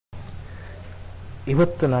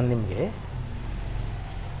ಇವತ್ತು ನಾನು ನಿಮಗೆ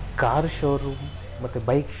ಕಾರ್ ಶೋರೂಮ್ ಮತ್ತು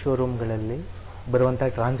ಬೈಕ್ ಶೋರೂಮ್ಗಳಲ್ಲಿ ಬರುವಂಥ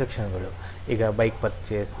ಟ್ರಾನ್ಸಾಕ್ಷನ್ಗಳು, ಈಗ ಬೈಕ್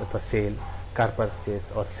ಪರ್ಚೇಸ್ ಅಥವಾ sale, car purchase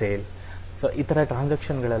R sale, so ಈ ಥರ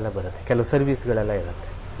ಟ್ರಾನ್ಸಾಕ್ಷನ್ಗಳೆಲ್ಲ ಬರುತ್ತೆ. ಕೆಲವು ಸರ್ವೀಸ್ಗಳೆಲ್ಲ ಇರುತ್ತೆ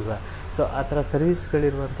ಅಲ್ವಾ. ಸೊ ಆ ಥರ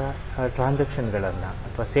ಸರ್ವೀಸ್ಗಳಿರುವಂಥ ಟ್ರಾನ್ಸಾಕ್ಷನ್ಗಳನ್ನು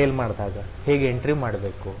ಅಥವಾ ಸೇಲ್ ಮಾಡಿದಾಗ ಹೇಗೆ ಎಂಟ್ರಿ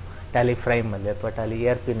ಮಾಡಬೇಕು ಟ್ಯಾಲಿ ಪ್ರೈಮಲ್ಲಿ ಅಥವಾ ಟ್ಯಾಲಿ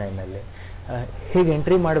ERP9ನಲ್ಲಿ ಹೇಗೆ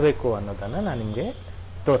ಎಂಟ್ರಿ ಮಾಡಬೇಕು ಅನ್ನೋದನ್ನು ನಾನು ನಿಮಗೆ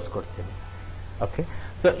ತೋರಿಸ್ಕೊಡ್ತೀನಿ. ಓಕೆ,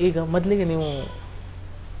 ಸೊ ಈಗ ಮೊದಲಿಗೆ ನೀವು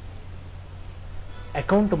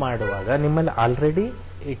ಅಕೌಂಟ್ ಮಾಡುವಾಗ ನಿಮ್ಮಲ್ಲಿ ಆಲ್ರೆಡಿ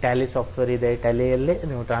ಈ ಟ್ಯಾಲಿ ಸಾಫ್ಟ್ವೇರ್ ಇದೆ, ಟ್ಯಾಲಿಯಲ್ಲೇ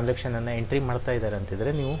ನೀವು ಟ್ರಾನ್ಸಾಕ್ಷನನ್ನು ಎಂಟ್ರಿ ಮಾಡ್ತಾ ಇದ್ದಾರೆ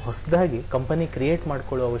ಅಂತಿದ್ರೆ ನೀವು ಹೊಸದಾಗಿ ಕಂಪನಿ ಕ್ರಿಯೇಟ್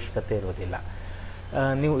ಮಾಡ್ಕೊಳ್ಳೋ ಅವಶ್ಯಕತೆ ಇರೋದಿಲ್ಲ.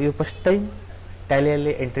 ನೀವು ಇದು ಫಸ್ಟ್ ಟೈಮ್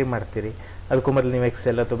ಟ್ಯಾಲಿಯಲ್ಲಿ ಎಂಟ್ರಿ ಮಾಡ್ತೀರಿ, ಅದಕ್ಕೂ ಮೊದಲು ನೀವು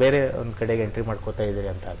ಎಕ್ಸೆಲ್ ಅಥವಾ ಬೇರೆ ಒಂದು ಕಡೆಗೆ ಎಂಟ್ರಿ ಮಾಡ್ಕೋತಾ ಇದ್ದೀರಿ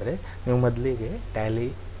ಅಂತಾದರೆ ನೀವು ಮೊದಲಿಗೆ ಟ್ಯಾಲಿ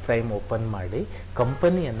ಪ್ರೈಮ್ ಓಪನ್ ಮಾಡಿ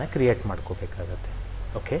ಕಂಪನಿಯನ್ನು ಕ್ರಿಯೇಟ್ ಮಾಡ್ಕೋಬೇಕಾಗತ್ತೆ.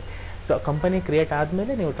 ಓಕೆ, ಸೊ ಕಂಪನಿ ಕ್ರಿಯೇಟ್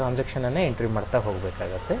ಆದಮೇಲೆ ನೀವು ಟ್ರಾನ್ಸಾಕ್ಷನನ್ನು ಎಂಟ್ರಿ ಮಾಡ್ತಾ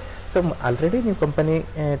ಹೋಗಬೇಕಾಗತ್ತೆ. ಸೊ ಆಲ್ರೆಡಿ ನೀವು ಕಂಪನಿ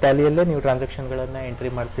ಟ್ಯಾಲಿಯಲ್ಲೇ ನೀವು ಟ್ರಾನ್ಸಾಕ್ಷನ್ಗಳನ್ನು ಎಂಟ್ರಿ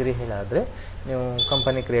ಮಾಡ್ತೀರಿ ಹೇಳಾದರೆ ನೀವು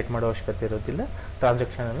ಕಂಪನಿ ಕ್ರಿಯೇಟ್ ಮಾಡೋ ಅವಶ್ಯಕತೆ ಇರೋದಿಲ್ಲ.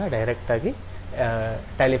 ಟ್ರಾನ್ಸಾಕ್ಷನನ್ನು ಡೈರೆಕ್ಟಾಗಿ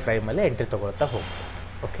ಟ್ಯಾಲಿ ಪ್ರೈಮಲ್ಲೇ ಎಂಟ್ರಿ ತೊಗೊಳ್ತಾ ಹೋಗ್ಬೋದು.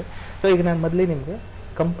 ಓಕೆ, ಸೊ ಈಗ ನಾನು ಮೊದಲೇ ನಿಮಗೆ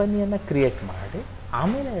ಕಂಪನಿಯನ್ನು ಕ್ರಿಯೇಟ್ ಮಾಡಿ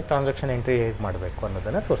ಆಮೇಲೆ ಟ್ರಾನ್ಸಾಕ್ಷನ್ ಎಂಟ್ರಿ ಹೇಗೆ ಮಾಡಬೇಕು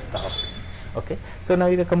ಅನ್ನೋದನ್ನು ತೋರಿಸ್ತಾ ಹೋಗ್ತೀನಿ. ಓಕೆ, ಸೊ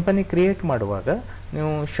ನಾವೀಗ ಕಂಪನಿ ಕ್ರಿಯೇಟ್ ಮಾಡುವಾಗ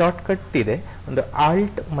ನೀವು ಶಾರ್ಟ್ಕಟ್ ಇದೆ, ಒಂದು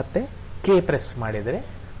ಆಲ್ಟ್ ಮತ್ತು ಕೆ ಪ್ರೆಸ್ ಮಾಡಿದರೆ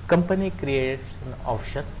ಕಂಪನಿ ಕ್ರಿಯೇಷನ್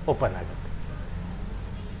ಆಪ್ಷನ್ ಓಪನ್ ಆಗುತ್ತೆ.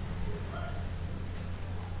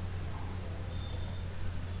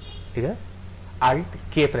 ಈಗ ಆಲ್ಟ್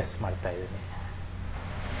ಕೆ ಪ್ರೆಸ್ ಮಾಡ್ತಾ ಇದ್ದೀನಿ.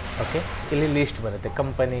 ಓಕೆ, ಇಲ್ಲಿ ಲಿಸ್ಟ್ ಬರುತ್ತೆ,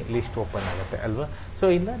 ಕಂಪನಿ ಲಿಸ್ಟ್ ಓಪನ್ ಆಗುತ್ತೆ ಅಲ್ವಾ. ಸೊ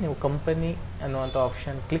ಇಲ್ಲ ನೀವು ಕಂಪನಿ ಅನ್ನುವಂಥ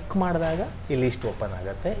ಆಪ್ಷನ್ ಕ್ಲಿಕ್ ಮಾಡಿದಾಗ ಈ ಲಿಸ್ಟ್ ಓಪನ್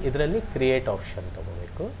ಆಗುತ್ತೆ. ಇದರಲ್ಲಿ ಕ್ರಿಯೇಟ್ ಆಪ್ಷನ್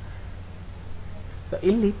ತಗೋಬೇಕು.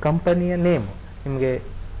 ಇಲ್ಲಿ ಕಂಪನಿಯ ನೇಮು, ನಿಮಗೆ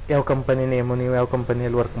ಯಾವ ಕಂಪನಿ ನೇಮು, ನೀವು ಯಾವ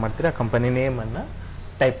ಕಂಪನಿಯಲ್ಲಿ ವರ್ಕ್ ಮಾಡ್ತೀರಾ ಆ ಕಂಪನಿ ನೇಮನ್ನು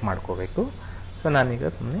ಟೈಪ್ ಮಾಡ್ಕೋಬೇಕು. ಸೊ ನಾನೀಗ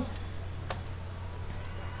ಸುಮ್ಮನೆ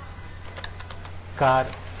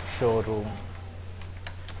ಕಾರ್ ಶೋರೂಮ್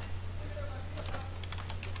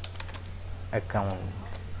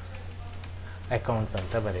ಅಕೌಂಟ್ಸ್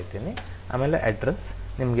ಅಂತ ಬರೀತೀನಿ. ಆಮೇಲೆ ಅಡ್ರೆಸ್,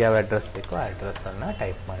 ನಿಮ್ಗೆ ಯಾವ ಅಡ್ರೆಸ್ ಬೇಕೋ ಆ ಅಡ್ರೆಸ್ಸನ್ನು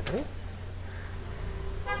ಟೈಪ್ ಮಾಡಿರಿ.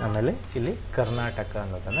 ಆಮೇಲೆ ಇಲ್ಲಿ ಕರ್ನಾಟಕ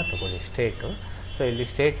ಅನ್ನೋದನ್ನು ತಗೊಳ್ಳಿ, ಸ್ಟೇಟು. ಸೊ ಇಲ್ಲಿ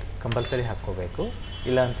ಸ್ಟೇಟ್ ಕಂಪಲ್ಸರಿ ಹಾಕ್ಕೋಬೇಕು.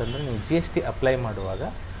 ಇಲ್ಲ ಅಂತಂದರೆ ನೀವು GST ಅಪ್ಲೈ ಮಾಡುವಾಗ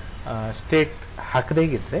ಸ್ಟೇಟ್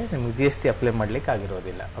ಹಾಕದೇಗಿದ್ದರೆ ನಿಮ್ಗೆ GST ಅಪ್ಲೈ ಮಾಡಲಿಕ್ಕೆ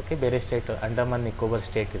ಆಗಿರೋದಿಲ್ಲ. ಓಕೆ, ಬೇರೆ ಸ್ಟೇಟ್ ಅಂಡಮಾನ್ ನಿಕೋಬಾರ್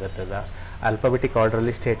ಸ್ಟೇಟ್ ಇರುತ್ತದ, ಆಲ್ಫಾಬೆಟಿಕ್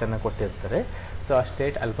ಆರ್ಡ್ರಲ್ಲಿ ಸ್ಟೇಟನ್ನು ಕೊಟ್ಟಿರ್ತಾರೆ. ಸೊ ಆ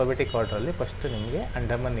ಸ್ಟೇಟ್ ಆಲ್ಫಾಬೆಟಿಕ್ ಆರ್ಡ್ರಲ್ಲಿ ಫಸ್ಟ್ ನಿಮಗೆ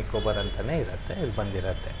ಅಂಡಮಾನ್ ನಿಕೋಬಾರ್ ಅಂತಲೇ ಇರುತ್ತೆ, ಇದು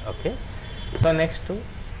ಬಂದಿರುತ್ತೆ. ಓಕೆ, ಸೊ ನೆಕ್ಸ್ಟು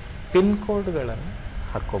ಪಿನ್ ಕೋಡ್ಗಳನ್ನು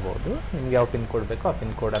ಹಾಕ್ಕೋಬೋದು. ನಿಮ್ಗೆ ಯಾವ ಪಿನ್ ಕೋಡ್ ಬೇಕೋ ಆ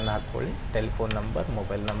ಪಿನ್ ಕೋಡನ್ನು ಹಾಕ್ಕೊಳ್ಳಿ. Telephone number,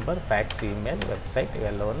 mobile number, fax, email, website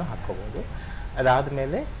ಇವೆಲ್ಲವನ್ನು ಹಾಕ್ಕೋಬೋದು.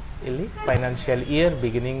 ಅದಾದಮೇಲೆ ಇಲ್ಲಿ ಫೈನಾನ್ಷಿಯಲ್ ಇಯರ್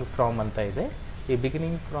ಬಿಗಿನಿಂಗ್ ಫ್ರಾಮ್ ಅಂತ ಇದೆ. ಈ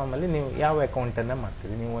ಬಿಗಿನಿಂಗ್ ಫ್ರಾಮಲ್ಲಿ ನೀವು ಯಾವ ಅಕೌಂಟನ್ನು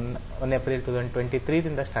ಮಾಡ್ತೀರಿ, ನೀವು 1 ಏಪ್ರಿಲ್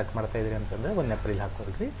 2023ದಿಂದ ಸ್ಟಾರ್ಟ್ ಮಾಡ್ತಾ ಇದ್ದೀರಿ ಅಂತಂದರೆ 1 ಏಪ್ರಿಲ್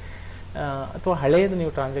ಹಾಕೋದ್ರಿ. ಅಥವಾ ಹಳೆಯದು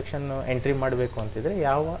ನೀವು ಟ್ರಾನ್ಸಾಕ್ಷನ್ ಎಂಟ್ರಿ ಮಾಡಬೇಕು ಅಂತಿದ್ರೆ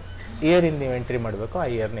ಯಾವ ಇಯರಿಂದ ನೀವು ಎಂಟ್ರಿ ಮಾಡಬೇಕು ಆ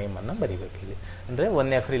ಇಯರ್ ನೇಮನ್ನು ಬರೀಬೇಕು ಇಲ್ಲಿ. ಅಂದರೆ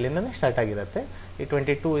 1 ಏಪ್ರಿಲಿಂದನೇ ಸ್ಟಾರ್ಟ್ ಆಗಿರುತ್ತೆ. ಈ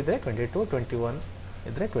 22 ಇದ್ದರೆ 22, 21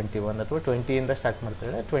 ಇದ್ದರೆ 21 ಅಥವಾ 20ಯಿಂದ ಸ್ಟಾರ್ಟ್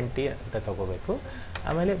ಮಾಡ್ತಿದ್ರೆ 20 ಅಂತ ತಗೋಬೇಕು.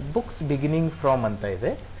 ಆಮೇಲೆ ಬುಕ್ಸ್ ಬಿಗಿನಿಂಗ್ ಫ್ರಾಮ್ ಅಂತ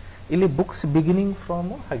ಇದೆ. ಇಲ್ಲಿ ಬುಕ್ಸ್ ಬಿಗಿನಿಂಗ್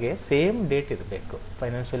ಫ್ರಾಮು ಹಾಗೆ ಸೇಮ್ ಡೇಟ್ ಇರಬೇಕು.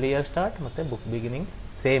 ಫೈನಾನ್ಷಿಯಲ್ ಇಯರ್ ಸ್ಟಾರ್ಟ್ ಮತ್ತು ಬುಕ್ ಬಿಗಿನಿಂಗ್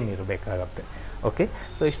ಸೇಮ್ ಇರಬೇಕಾಗತ್ತೆ. ಓಕೆ,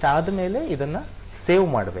 ಸೊ ಇಷ್ಟಾದ ಮೇಲೆ ಇದನ್ನು ಸೇವ್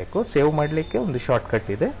ಮಾಡಬೇಕು. ಸೇವ್ ಮಾಡಲಿಕ್ಕೆ ಒಂದು ಶಾರ್ಟ್ಕಟ್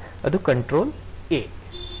ಇದೆ, ಅದು Ctrl+A.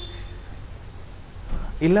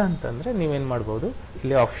 ಇಲ್ಲ ಅಂತಂದರೆ ನೀವೇನು ಮಾಡ್ಬೋದು,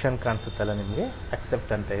 ಇಲ್ಲಿ ಆಪ್ಷನ್ ಕಾಣಿಸುತ್ತಲ್ಲ ನಿಮಗೆ,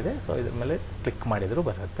 ಅಕ್ಸೆಪ್ಟ್ ಅಂತ ಇದೆ. ಸೊ ಇದ್ರ ಮೇಲೆ ಕ್ಲಿಕ್ ಮಾಡಿದರೂ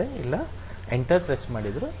ಬರುತ್ತೆ, ಇಲ್ಲ ಎಂಟರ್ ಪ್ರೆಸ್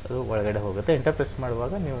ಮಾಡಿದರೂ ಅದು ಒಳಗಡೆ ಹೋಗುತ್ತೆ. ಎಂಟರ್ ಪ್ರೆಸ್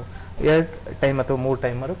ಮಾಡುವಾಗ ನೀವು 2 ಟೈಮ್ ಅಥವಾ 3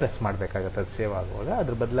 ಟೈಮರು ಪ್ರೆಸ್ ಮಾಡಬೇಕಾಗತ್ತೆ ಅದು ಸೇವ್ ಆಗುವಾಗ.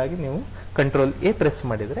 ಅದ್ರ ಬದಲಾಗಿ ನೀವು Ctrl+A ಪ್ರೆಸ್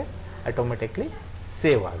ಮಾಡಿದರೆ ಆಟೋಮೆಟಿಕ್ಲಿ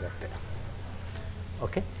ಸೇವ್ ಆಗುತ್ತೆ.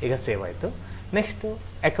 ಓಕೆ, ಈಗ ಸೇವ್ ಆಯಿತು. Next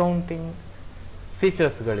accounting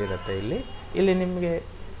ಫೀಚರ್ಸ್ಗಳಿರುತ್ತೆ. ಇಲ್ಲಿ ನಿಮಗೆ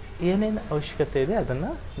ಏನೇನು ಅವಶ್ಯಕತೆ ಇದೆ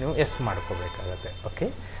ಅದನ್ನು ನೀವು ಎಸ್ ಮಾಡ್ಕೋಬೇಕಾಗತ್ತೆ. ಓಕೆ,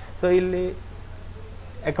 ಸೊ ಇಲ್ಲಿ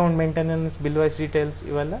account maintenance, bill wise details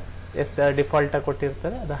ಇವೆಲ್ಲ ಎಸ್ ಡಿಫಾಲ್ಟಾಗಿ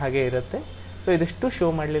ಕೊಟ್ಟಿರ್ತಾರೆ, ಅದು ಹಾಗೆ ಇರುತ್ತೆ. ಸೊ ಇದಿಷ್ಟು ಶೋ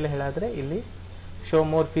ಮಾಡಲಿಲ್ಲ ಹೇಳಾದರೆ ಇಲ್ಲಿ ಶೋ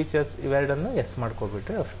ಮೋರ್ ಫೀಚರ್ಸ್ ಇವೆರಡನ್ನು ಎಸ್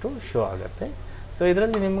ಮಾಡ್ಕೊಬಿಟ್ರೆ ಅಷ್ಟು ಶೋ ಆಗುತ್ತೆ. ಸೊ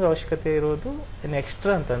ಇದರಲ್ಲಿ ನಿಮ್ಗೆ ಅವಶ್ಯಕತೆ ಇರೋದು ಇನ್ನು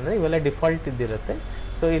ಎಕ್ಸ್ಟ್ರಾ ಅಂತಂದರೆ ಇವೆಲ್ಲ ಡಿಫಾಲ್ಟ್ ಇದ್ದಿರುತ್ತೆ.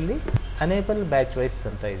 ಸೊ ಇಲ್ಲಿ ಅನೇಬಲ್ ಬ್ಯಾಚ್ ವೈಸ್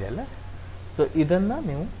ಅಂತ ಇದೆಯಲ್ಲ, ಸೊ ಇದನ್ನು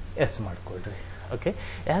ನೀವು ಎಸ್ ಮಾಡಿಕೊಳ್ರಿ. ಓಕೆ,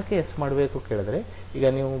 ಯಾಕೆ ಎಸ್ ಮಾಡಬೇಕು ಕೇಳಿದ್ರೆ, ಈಗ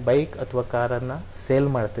ನೀವು ಬೈಕ್ ಅಥವಾ ಕಾರನ್ನು ಸೇಲ್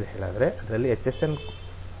ಮಾಡ್ತೀರಿ ಹೇಳಿದ್ರೆ ಅದರಲ್ಲಿ HSN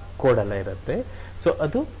ಕೋಡೆಲ್ಲ ಇರುತ್ತೆ. ಸೊ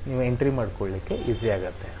ಅದು ನೀವು ಎಂಟ್ರಿ ಮಾಡ್ಕೊಳ್ಳಿಕ್ಕೆ ಈಸಿ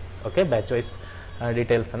ಆಗುತ್ತೆ. ಓಕೆ, ಬ್ಯಾಚ್ ವೈಸ್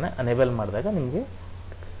ಡೀಟೇಲ್ಸನ್ನು ಅನೇಬಲ್ ಮಾಡಿದಾಗ ನಿಮಗೆ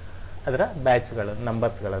ಅದರ ಬ್ಯಾಚ್ಗಳನ್ನು,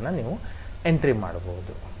 ನಂಬರ್ಸ್ಗಳನ್ನು ನೀವು ಎಂಟ್ರಿ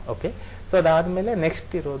ಮಾಡ್ಬೋದು. ಓಕೆ, ಸೊ ಅದಾದಮೇಲೆ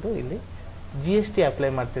ನೆಕ್ಸ್ಟ್ ಇರೋದು ಇಲ್ಲಿ GST ಅಪ್ಲೈ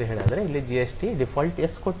ಮಾಡ್ತೀರಿ ಹೇಳಿದ್ರೆ ಇಲ್ಲಿ GST ಡಿಫಾಲ್ಟ್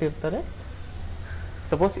ಎಸ್ ಕೊಟ್ಟಿರ್ತಾರೆ.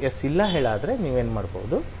 ಸಪೋಸ್ ಎಸ್ ಇಲ್ಲ ಹೇಳಾದರೆ ನೀವೇನು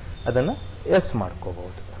ಮಾಡ್ಬೋದು, ಅದನ್ನು ಎಸ್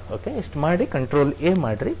ಮಾಡ್ಕೋಬೋದು. ಓಕೆ, ಇಷ್ಟು ಮಾಡಿ Ctrl+A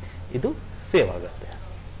ಮಾಡಿರಿ. ಇದು ಸೇವ್ ಆಗುತ್ತೆ.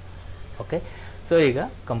 ಓಕೆ, ಸೊ ಈಗ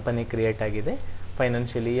ಕಂಪನಿ ಕ್ರಿಯೇಟ್ ಆಗಿದೆ.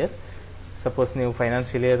 ಫೈನಾನ್ಷಿಯಲ್ ಇಯರ್ ಸಪೋಸ್ ನೀವು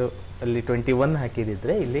ಫೈನಾನ್ಷಿಯಲ್ ಇಯರ್ ಅಲ್ಲಿ 21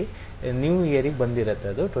 ಹಾಕಿದಿದ್ರೆ ಇಲ್ಲಿ ನ್ಯೂ ಇಯರಿಗೆ ಬಂದಿರುತ್ತೆ,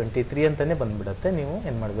 ಅದು 23 ಅಂತಲೇ ಬಂದ್ಬಿಡುತ್ತೆ. ನೀವು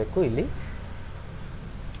ಏನು ಮಾಡಬೇಕು, ಇಲ್ಲಿ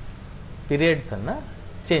ಪೀರಿಯಡ್ಸನ್ನು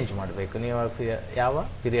ಚೇಂಜ್ ಮಾಡಬೇಕು. ನೀವು ಯಾವ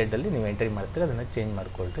ಪೀರಿಯಡಲ್ಲಿ ನೀವು ಎಂಟ್ರಿ ಮಾಡ್ತೀರಿ ಅದನ್ನು ಚೇಂಜ್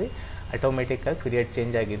ಮಾಡ್ಕೊಳ್ರಿ. ಆಟೋಮೆಟಿಕ್ಕಾಗಿ ಪೀರಿಯಡ್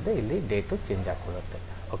ಚೇಂಜ್ ಆಗಿದ್ದೆ ಇಲ್ಲಿ ಡೇಟು ಚೇಂಜ್ ಹಾಕೊಳ್ಳುತ್ತೆ.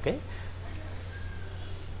 ಓಕೆ,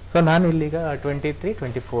 ಸೊ ನಾನು ಇಲ್ಲಿಗ 23,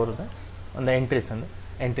 24ನ ಒಂದು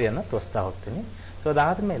ಎಂಟ್ರಿಯನ್ನು ತೋರಿಸ್ತಾ ಹೋಗ್ತೀನಿ. ಸೊ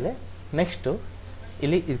ಅದಾದಮೇಲೆ ನೆಕ್ಸ್ಟು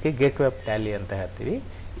ಇಲ್ಲಿ ಇದಕ್ಕೆ ಗೇಟ್ ವೆಬ್ ಟ್ಯಾಲಿ ಅಂತ ಹೇಳ್ತೀವಿ.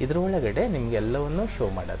 ಇದರೊಳಗಡೆ ನಿಮಗೆ ಎಲ್ಲವನ್ನು ಶೋ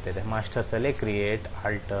ಮಾಡುತ್ತಿದೆ. ಮಾಸ್ಟರ್ಸಲ್ಲೇ create,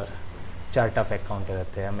 alter, chart of account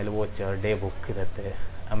ಇರುತ್ತೆ, ಆಮೇಲೆ ವೋಚರ್, ಡೇ ಬುಕ್ ಇರುತ್ತೆ,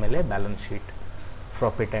 ಆಮೇಲೆ balance sheet,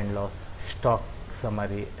 profit and loss, stock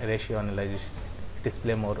summary, ratio analysis,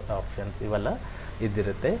 display more options ಇವೆಲ್ಲ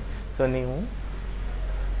ಇದ್ದಿರುತ್ತೆ. ಸೊ ನೀವು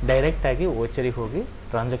ಡೈರೆಕ್ಟಾಗಿ ವೋಚರಿಗೆ ಹೋಗಿ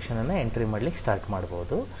ಟ್ರಾನ್ಸಾಕ್ಷನನ್ನು ಎಂಟ್ರಿ ಮಾಡ್ಲಿಕ್ಕೆ ಸ್ಟಾರ್ಟ್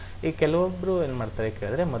ಮಾಡ್ಬೋದು. ಈಗ ಕೆಲವೊಬ್ಬರು ಏನು ಮಾಡ್ತಾರೆ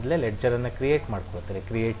ಕೇಳಿದ್ರೆ ಮೊದಲೇ ಲೆಡ್ಜರನ್ನು ಕ್ರಿಯೇಟ್ ಮಾಡ್ಕೊಳ್ತಾರೆ.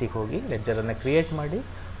 ಕ್ರಿಯೇಟಿಗೆ ಹೋಗಿ ಲೆಡ್ಜರನ್ನು ಕ್ರಿಯೇಟ್ ಮಾಡಿ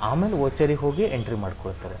ಆಮೇಲೆ ವೋಚರಿಗೆ ಹೋಗಿ ಎಂಟ್ರಿ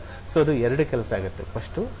ಮಾಡ್ಕೊಳ್ತಾರೆ. ಸೊ ಅದು ಎರಡು ಕೆಲಸ ಆಗುತ್ತೆ.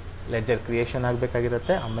 ಫಸ್ಟು ಲೆಡ್ಜರ್ ಕ್ರಿಯೇಷನ್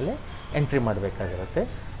ಆಗಬೇಕಾಗಿರುತ್ತೆ, ಆಮೇಲೆ ಎಂಟ್ರಿ ಮಾಡಬೇಕಾಗಿರುತ್ತೆ.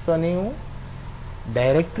 ಸೊ ನೀವು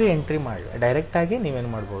ಡೈರೆಕ್ಟಾಗಿ ನೀವೇನು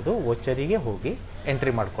ಮಾಡ್ಬೋದು, ವೋಚರಿಗೆ ಹೋಗಿ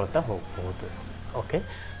ಎಂಟ್ರಿ ಮಾಡ್ಕೊಳ್ತಾ ಹೋಗ್ಬೋದು. ಓಕೆ,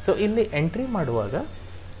 ಸೊ ಇಲ್ಲಿ ಎಂಟ್ರಿ ಮಾಡುವಾಗ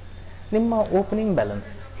ನಿಮ್ಮ ಓಪನಿಂಗ್ ಬ್ಯಾಲೆನ್ಸ್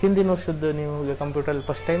ಹಿಂದಿನ ವರ್ಷದ್ದು ನೀವು ಈಗ ಕಂಪ್ಯೂಟರಲ್ಲಿ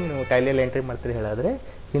ಫಸ್ಟ್ ಟೈಮ್ ನೀವು ಟ್ಯಾಲಿಯಲ್ಲಿ ಎಂಟ್ರಿ ಮಾಡ್ತೀರಿ ಹೇಳಿದ್ರೆ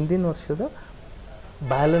ಹಿಂದಿನ ವರ್ಷದ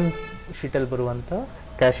ಬ್ಯಾಲೆನ್ಸ್ ಶೀಟಲ್ಲಿ ಬರುವಂಥ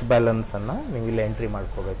ಕ್ಯಾಶ್ ಬ್ಯಾಲೆನ್ಸನ್ನು ನೀವು ಇಲ್ಲಿ ಎಂಟ್ರಿ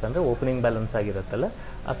ಮಾಡ್ಕೋಬೇಕಂದ್ರೆ ಓಪನಿಂಗ್ ಬ್ಯಾಲೆನ್ಸ್ ಆಗಿರುತ್ತಲ್ಲ,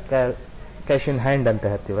 ಆ ಕ್ಯಾಶ್ ಇನ್ ಹ್ಯಾಂಡ್ ಅಂತ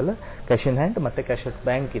ಹೇಳ್ತೀವಲ್ಲ, ಕ್ಯಾಶ್ ಇನ್ ಹ್ಯಾಂಡ್ ಮತ್ತು ಕ್ಯಾಶ್ ಅಟ್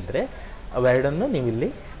ಬ್ಯಾಂಕ್ ಇದ್ದರೆ ಅವೆರಡನ್ನು ನೀವು ಇಲ್ಲಿ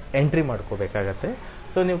ಎಂಟ್ರಿ ಮಾಡ್ಕೋಬೇಕಾಗತ್ತೆ.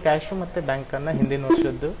 ಸೊ ನೀವು ಕ್ಯಾಶು ಮತ್ತು ಬ್ಯಾಂಕನ್ನು ಹಿಂದಿನ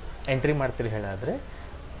ವರ್ಷದ್ದು ಎಂಟ್ರಿ ಮಾಡ್ತೀರಿ ಹೇಳಿದ್ರೆ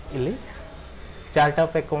ಇಲ್ಲಿ ಚಾರ್ಟ್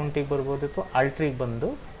ಆಫ್ ಅಕೌಂಟಿಗೆ ಬರ್ಬೋದು ಅಥವಾ ಆಲ್ಟ್ರಿಗೆ ಬಂದು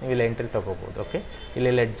ನೀವು ಇಲ್ಲಿ ಎಂಟ್ರಿ ತೊಗೋಬೋದು. ಓಕೆ,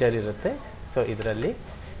 ಇಲ್ಲಿ ಲೆಡ್ಜರ್ ಇರುತ್ತೆ. ಸೊ ಇದರಲ್ಲಿ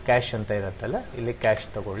ಕ್ಯಾಶ್ ಅಂತ ಇರುತ್ತಲ್ಲ, ಇಲ್ಲಿ ಕ್ಯಾಶ್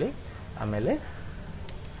ತೊಗೊಳ್ಳಿ. ಆಮೇಲೆ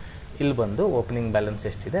ಇಲ್ಲಿ ಬಂದು ಓಪನಿಂಗ್ ಬ್ಯಾಲೆನ್ಸ್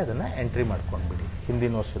ಎಷ್ಟಿದೆ ಅದನ್ನು ಎಂಟ್ರಿ ಮಾಡ್ಕೊಂಡ್ಬಿಡಿ,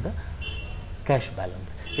 ಹಿಂದಿನ ವರ್ಷದ ಕ್ಯಾಶ್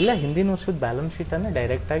ಬ್ಯಾಲೆನ್ಸ್. ಇಲ್ಲ ಹಿಂದಿನ ವರ್ಷದ ಬ್ಯಾಲೆನ್ಸ್ ಶೀಟನ್ನು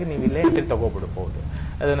ಡೈರೆಕ್ಟಾಗಿ ನೀವು ಇಲ್ಲೇ ಎಂಟ್ರಿ ತೊಗೊಬಿಡ್ಬೋದು.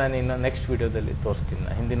 ಅದು ನಾನು ಇನ್ನು ನೆಕ್ಸ್ಟ್ ವೀಡಿಯೋದಲ್ಲಿ ತೋರಿಸ್ತೀನಿ.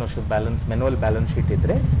 ಹಿಂದಿನ ವರ್ಷದ ಬ್ಯಾಲೆನ್ಸ್ ಮ್ಯಾನ್ಯುವಲ್ ಬ್ಯಾಲೆನ್ಸ್ ಶೀಟ್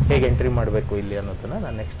ಇದ್ದರೆ ಹೇಗೆ ಎಂಟ್ರಿ ಮಾಡಬೇಕು ಇಲ್ಲಿ ಅನ್ನೋದನ್ನು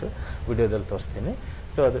ನಾನು ನೆಕ್ಸ್ಟ್ ವೀಡಿಯೋದಲ್ಲಿ ತೋರಿಸ್ತೀನಿ.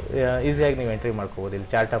 ಸೊ ಅದು ಈಸಿಯಾಗಿ ನೀವು ಎಂಟ್ರಿ ಮಾಡ್ಕೋಬೋದು. ಇಲ್ಲಿ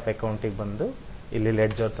ಚಾರ್ಟ್ ಆಫ್ ಅಕೌಂಟಿಗೆ ಬಂದು ಇಲ್ಲಿ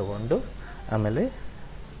ಲೆಡ್ಜರ್ ತೊಗೊಂಡು ಆಮೇಲೆ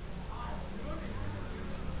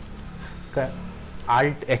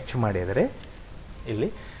ಆಲ್ಟ್ ಎಚ್ ಮಾಡಿದರೆ ಇಲ್ಲಿ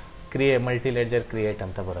ಮಲ್ಟಿ ಲೆಡ್ಜರ್ ಕ್ರಿಯೇಟ್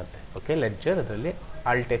ಅಂತ ಬರುತ್ತೆ. ಓಕೆ, ಲೆಡ್ಜರ್ ಅದರಲ್ಲಿ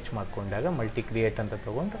ಆಲ್ಟ್ ಎಚ್ ಮಾಡ್ಕೊಂಡಾಗ ಮಲ್ಟಿ ಕ್ರಿಯೇಟ್ ಅಂತ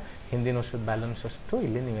ತೊಗೊಂಡು ಹಿಂದಿನ ವರ್ಷದ ಬ್ಯಾಲೆನ್ಸ್ ಅಷ್ಟು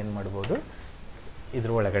ಇಲ್ಲಿ ನೀವೇನು ಮಾಡ್ಬೋದು,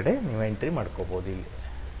 ಇದ್ರ ಒಳಗಡೆ ನೀವು ಎಂಟ್ರಿ ಮಾಡ್ಕೋಬೋದು. ಇಲ್ಲಿ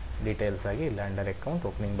ಡೀಟೇಲ್ಸ್ ಆಗಿ ಇಲ್ಲ ಅಂಡರ್ ಅಕೌಂಟ್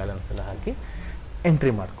ಓಪನಿಂಗ್ ಬ್ಯಾಲೆನ್ಸ್ ಎಲ್ಲ ಹಾಕಿ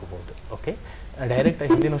ಎಂಟ್ರಿ ಮಾಡ್ಕೋಬೋದು. ಓಕೆ, ಡೈರೆಕ್ಟ್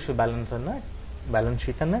ಹಿಂದಿನ ವರ್ಷದ balance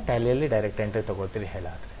ಶೀಟನ್ನು ಟ್ಯಾಲಿಯಲ್ಲಿ direct entry ತೊಗೊಳ್ತೀರಿ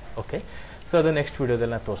ಹೇಳಾದರೆ. Okay, so ಅದು ನೆಕ್ಸ್ಟ್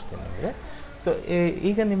ವೀಡಿಯೋದಲ್ಲಿ ನಾನು ತೋರಿಸ್ತೀನಿ ನಿಮಗೆ. ಸೊ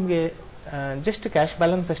ಈಗ ನಿಮಗೆ ಜಸ್ಟ್ ಕ್ಯಾಶ್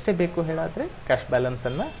ಬ್ಯಾಲೆನ್ಸ್ ಅಷ್ಟೇ ಬೇಕು ಹೇಳಾದರೆ ಕ್ಯಾಶ್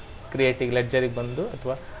ಬ್ಯಾಲೆನ್ಸನ್ನು ಕ್ರಿಯೇಟಿಗೆ ಲೆಡ್ಜರಿಗೆ ಬಂದು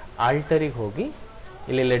ಅಥವಾ ಆಲ್ಟರಿಗೆ ಹೋಗಿ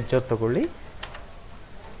ಇಲ್ಲಿ ಲೆಡ್ಜರ್ ತೊಗೊಳ್ಳಿ,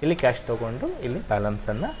 ಇಲ್ಲಿ ಕ್ಯಾಶ್ ತೊಗೊಂಡು ಇಲ್ಲಿ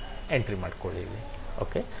ಬ್ಯಾಲೆನ್ಸನ್ನು ಎಂಟ್ರಿ ಮಾಡ್ಕೊಳ್ಳಿ ಇಲ್ಲಿ.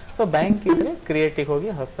 ಓಕೆ, ಸೊ ಬ್ಯಾಂಕ್ ಇದ್ದರೆ ಕ್ರಿಯೇಟಿಗೆ ಹೋಗಿ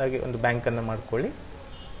ಹೊಸದಾಗಿ ಒಂದು ಬ್ಯಾಂಕನ್ನು ಮಾಡ್ಕೊಳ್ಳಿ.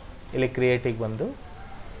 ಇಲ್ಲಿ ಕ್ರಿಯೇಟಿಗೆ ಬಂದು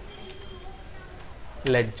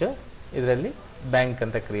ಲೆಡ್ಜರ್ ಇದರಲ್ಲಿ ಬ್ಯಾಂಕ್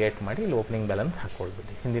ಅಂತ ಕ್ರಿಯೇಟ್ ಮಾಡಿ ಇಲ್ಲಿ ಓಪನಿಂಗ್ ಬ್ಯಾಲೆನ್ಸ್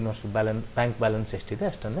ಹಾಕ್ಕೊಳ್ಬಿಡಿ. ಹಿಂದಿನ ವರ್ಷದ ಬ್ಯಾಂಕ್ ಬ್ಯಾಲೆನ್ಸ್ ಎಷ್ಟಿದೆ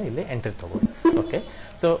ಅಷ್ಟನ್ನು ಇಲ್ಲಿ ಎಂಟ್ರಿ ತೊಗೊಳ್ಳಿ. ಓಕೆ,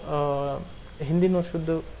 ಸೊ ಹಿಂದಿನ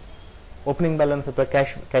ವರ್ಷದ್ದು ಓಪನಿಂಗ್ ಬ್ಯಾಲೆನ್ಸ್ ಅಥವಾ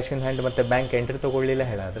ಕ್ಯಾಶ್ ಇನ್ ಹ್ಯಾಂಡ್ ಮತ್ತು ಬ್ಯಾಂಕ್ ಎಂಟ್ರಿ ತೊಗೊಳ್ಳಿಲ್ಲ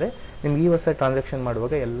ಹೇಳಿದ್ರೆ ನಿಮ್ಗೆ ಈ ವರ್ಷ ಟ್ರಾನ್ಸಾಕ್ಷನ್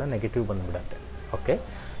ಮಾಡುವಾಗ ಎಲ್ಲ ನೆಗೆಟಿವ್ ಬಂದುಬಿಡತ್ತೆ. ಓಕೆ,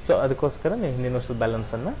 ಸೊ ಅದಕ್ಕೋಸ್ಕರ ನೀವು ಹಿಂದಿನ ವರ್ಷದ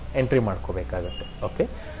ಬ್ಯಾಲೆನ್ಸನ್ನು ಎಂಟ್ರಿ ಮಾಡ್ಕೋಬೇಕಾಗತ್ತೆ. ಓಕೆ,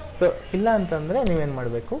 ಸೊ ಇಲ್ಲ ಅಂತಂದರೆ ನೀವೇನು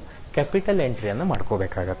ಮಾಡಬೇಕು, ಕ್ಯಾಪಿಟಲ್ ಎಂಟ್ರಿಯನ್ನು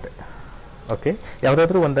ಮಾಡ್ಕೋಬೇಕಾಗತ್ತೆ. ಓಕೆ,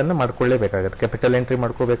 ಯಾವುದಾದ್ರೂ ಒಂದನ್ನು ಮಾಡ್ಕೊಳ್ಳೇಬೇಕಾಗತ್ತೆ. ಕ್ಯಾಪಿಟಲ್ ಎಂಟ್ರಿ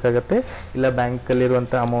ಮಾಡ್ಕೋಬೇಕಾಗತ್ತೆ, ಇಲ್ಲ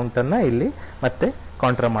ಬ್ಯಾಂಕಲ್ಲಿರುವಂಥ ಅಮೌಂಟನ್ನು ಇಲ್ಲಿ ಮತ್ತೆ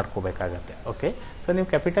ಕಾಂಟ್ರಾ ಮಾಡ್ಕೋಬೇಕಾಗತ್ತೆ. ಓಕೆ, ಸೊ ನೀವು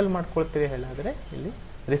ಕ್ಯಾಪಿಟಲ್ ಮಾಡ್ಕೊಳ್ತೀರಿ ಹೇಳಿದ್ರೆ ಇಲ್ಲಿ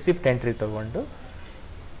ರಿಸಿಪ್ಟ್ ಎಂಟ್ರಿ ತೊಗೊಂಡು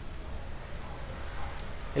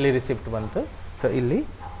ಇಲ್ಲಿ ರಿಸಿಪ್ಟ್ ಬಂತು. ಸೊ ಇಲ್ಲಿ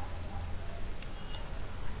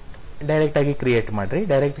ಡೈರೆಕ್ಟಾಗಿ ಕ್ರಿಯೇಟ್ ಮಾಡಿರಿ.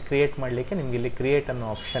 ಡೈರೆಕ್ಟ್ ಕ್ರಿಯೇಟ್ ಮಾಡಲಿಕ್ಕೆ ನಿಮ್ಗೆ ಇಲ್ಲಿ ಕ್ರಿಯೇಟ್ ಅನ್ನೋ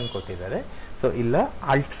ಆಪ್ಷನ್ ಕೊಟ್ಟಿದ್ದಾರೆ. ಸೊ ಇಲ್ಲ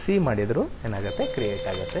ಆಲ್ಟ್ ಸಿ ಮಾಡಿದ್ರು ಏನಾಗುತ್ತೆ, ಕ್ರಿಯೇಟ್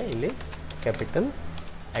ಆಗುತ್ತೆ. ಇಲ್ಲಿ ಕ್ಯಾಪಿಟಲ್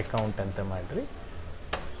ಅಕೌಂಟ್ ಅಂತ ಮಾಡಿರಿ.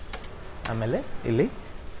 ಆಮೇಲೆ ಇಲ್ಲಿ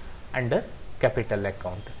ಅಂಡರ್ ಕ್ಯಾಪಿಟಲ್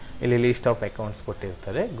ಅಕೌಂಟ್ ಇಲ್ಲಿ ಲೀಸ್ಟ್ ಆಫ್ ಅಕೌಂಟ್ಸ್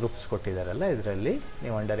ಕೊಟ್ಟಿರ್ತಾರೆ, ಗ್ರೂಪ್ಸ್ ಕೊಟ್ಟಿದ್ದಾರಲ್ಲ, ಇದರಲ್ಲಿ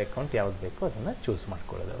ನೀವು ಅಂಡರ್ ಅಕೌಂಟ್ ಯಾವ್ದು ಬೇಕೋ ಅದನ್ನು ಚೂಸ್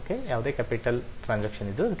ಮಾಡ್ಕೊಳ್ಳೋದು. ಓಕೆ, ಯಾವುದೇ ಕ್ಯಾಪಿಟಲ್ ಟ್ರಾನ್ಸಾಕ್ಷನ್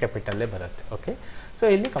ಇದ್ದು ಅದು ಕ್ಯಾಪಿಟಲ್ಲೇ ಬರುತ್ತೆ. ಓಕೆ, ಸೊ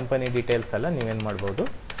ಇಲ್ಲಿ ಕಂಪನಿ ಡೀಟೇಲ್ಸ್ ಎಲ್ಲ ನೀವೇನು ಮಾಡ್ಬೋದು,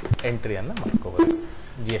 ಎಂಟ್ರಿಯನ್ನು ಮಾಡ್ಕೋಬೋದು.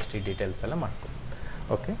 GST ಡೀಟೇಲ್ಸ್ ಎಲ್ಲ ಮಾಡ್ಕೋಬೋದು.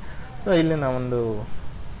 ಓಕೆ, ಸೊ ಇಲ್ಲಿ ನಾವೊಂದು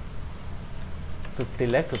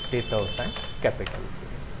 50,50,000 ಕ್ಯಾಪಿಟಲ್ಸ್.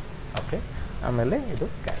 ಓಕೆ, ಆಮೇಲೆ ಇದು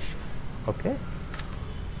ಕ್ಯಾಶ್. ಓಕೆ,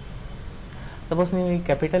 ಸಪೋಸ್ ನೀವು ಈ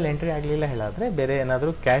ಕ್ಯಾಪಿಟಲ್ ಎಂಟ್ರಿ ಆಗಲಿಲ್ಲ ಹೇಳಿದ್ರೆ ಬೇರೆ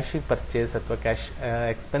ಏನಾದರೂ ಕ್ಯಾಶಿಗೆ ಪರ್ಚೇಸ್ ಅಥವಾ ಕ್ಯಾಶ್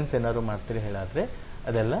ಎಕ್ಸ್ಪೆನ್ಸ್ ಏನಾದರೂ ಮಾಡ್ತೀರಿ ಹೇಳಿದ್ರೆ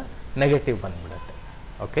ಅದೆಲ್ಲ ನೆಗೆಟಿವ್ ಬಂದುಬಿಡುತ್ತೆ.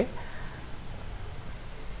 ಓಕೆ,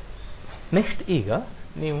 ನೆಕ್ಸ್ಟ್ ಈಗ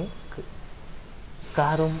ನೀವು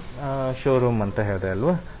ಕಾರು ಶೋರೂಮ್ ಅಂತ ಹೇಳಿದೆ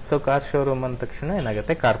ಅಲ್ವಾ. ಸೊ ಕಾರ್ ಶೋರೂಮ್ ಅಂದ ತಕ್ಷಣ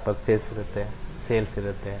ಏನಾಗುತ್ತೆ, ಕಾರ್ ಪರ್ಚೇಸ್ ಇರುತ್ತೆ, ಸೇಲ್ಸ್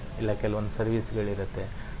ಇರುತ್ತೆ, ಇಲ್ಲ ಕೆಲವೊಂದು ಸರ್ವಿಸ್ಗಳಿರುತ್ತೆ.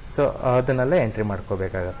 ಸೊ ಅದನ್ನೆಲ್ಲ ಎಂಟ್ರಿ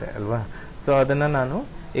ಮಾಡ್ಕೋಬೇಕಾಗತ್ತೆ ಅಲ್ವಾ. ಸೊ ಅದನ್ನು ನಾನು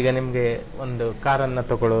ಈಗ ನಿಮಗೆ ಒಂದು ಕಾರನ್ನು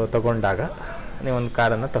ತಗೊಂಡಾಗ ನೀವೊಂದು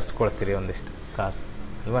ಕಾರನ್ನು ತರಿಸ್ಕೊಳ್ತೀರಿ, ಒಂದಿಷ್ಟು ಕಾರ್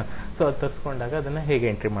ಅಲ್ವಾ. ಸೊ ಅದು ತರಿಸ್ಕೊಂಡಾಗ ಅದನ್ನು ಹೇಗೆ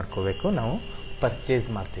ಎಂಟ್ರಿ ಮಾಡ್ಕೋಬೇಕು, ನಾವು ಪರ್ಚೇಸ್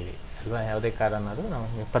ಮಾಡ್ತೀವಿ ಅಲ್ವಾ. ಯಾವುದೇ ಕಾರನ್ನಾದರೂ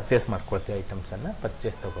ನಾವು ಪರ್ಚೇಸ್ ಮಾಡ್ಕೊಳ್ತೀವಿ, ಐಟಮ್ಸನ್ನು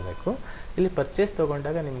ಪರ್ಚೇಸ್ ತೊಗೋಬೇಕು. ಇಲ್ಲಿ ಪರ್ಚೇಸ್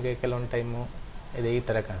ತೊಗೊಂಡಾಗ ನಿಮಗೆ ಕೆಲವೊಂದು ಟೈಮು ಇದೆ ಈ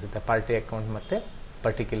ಥರ ಕಾಣಿಸುತ್ತೆ, ಪಾರ್ಟಿ ಅಕೌಂಟ್ ಮತ್ತು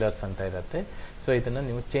ಪರ್ಟಿಕ್ಯುಲರ್ಸ್ ಅಂತ ಇರುತ್ತೆ. ಸೊ ಇದನ್ನು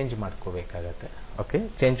ನೀವು ಚೇಂಜ್ ಮಾಡ್ಕೋಬೇಕಾಗತ್ತೆ. ಓಕೆ,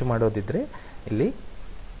 ಚೇಂಜ್ ಮಾಡೋದಿದ್ದರೆ ಇಲ್ಲಿ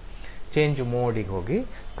ಚೇಂಜ್ ಮೋಡಿಗೆ ಹೋಗಿ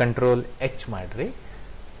ಕಂಟ್ರೋಲ್ H ಮಾಡಿರಿ.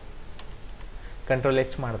 ಕಂಟ್ರೋಲ್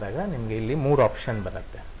H ಮಾಡಿದಾಗ ನಿಮಗೆ ಇಲ್ಲಿ 3 ಆಪ್ಷನ್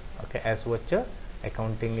ಬರುತ್ತೆ. Okay, as voucher,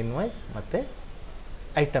 accounting invoice ಮತ್ತು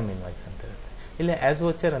ಐಟಮ್ ಇನ್ವಾಯ್ಸ್ ಅಂತ ಇರುತ್ತೆ. ಇಲ್ಲಿ ಆ್ಯಸ್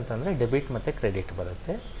ವೋಚರ್ ಅಂತಂದರೆ ಡೆಬಿಟ್ ಮತ್ತು ಕ್ರೆಡಿಟ್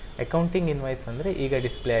ಬರುತ್ತೆ. ಅಕೌಂಟಿಂಗ್ ಇನ್ವಾಯ್ಸ್ ಅಂದರೆ ಈಗ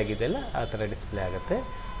ಡಿಸ್ಪ್ಲೇ ಆಗಿದೆಯಲ್ಲ ಆ ಥರ ಡಿಸ್ಪ್ಲೇ ಆಗುತ್ತೆ.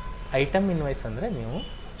 ಐಟಮ್ ಇನ್ವಾಯ್ಸ್ ಅಂದರೆ ನೀವು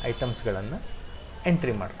ಐಟಮ್ಸ್ಗಳನ್ನು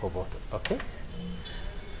ಎಂಟ್ರಿ ಮಾಡ್ಕೋಬೋದು. ಓಕೆ,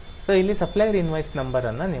 ಸೊ ಇಲ್ಲಿ ಸಪ್ಲೈಯರ್ ಇನ್ವಾಯ್ಸ್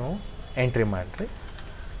ನಂಬರನ್ನು ನೀವು ಎಂಟ್ರಿ ಮಾಡಿರಿ.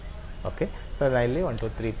 ಓಕೆ, ಸೊ ನಾನು ಇಲ್ಲಿ 1 2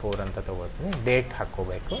 3 4 ಅಂತ ತೊಗೊಳ್ತೀನಿ. ಡೇಟ್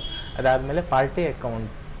ಹಾಕ್ಕೋಬೇಕು. ಅದಾದಮೇಲೆ ಪಾರ್ಟಿ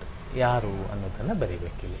ಅಕೌಂಟ್ ಯಾರು ಅನ್ನೋದನ್ನು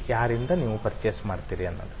ಬರೀಬೇಕು. ಇಲ್ಲಿ ಯಾರಿಂದ ನೀವು ಪರ್ಚೇಸ್ ಮಾಡ್ತೀರಿ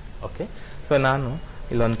ಅನ್ನೋದು. ಓಕೆ, ಸೊ ನಾನು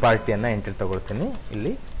ಇಲ್ಲೊಂದು ಪಾರ್ಟಿಯನ್ನು ಎಂಟ್ರಿ ತೊಗೊಳ್ತೀನಿ.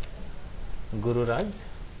 ಇಲ್ಲಿ ಗುರುರಾಜ್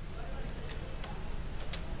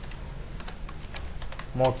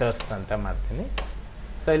ಮೋಟರ್ಸ್ ಅಂತ ಮಾಡ್ತೀನಿ.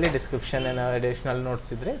 ಸೊ ಇಲ್ಲಿ ಡಿಸ್ಕ್ರಿಪ್ಷನ್ ಏನಾದ್ರು ಅಡಿಷ್ನಲ್ ನೋಟ್ಸ್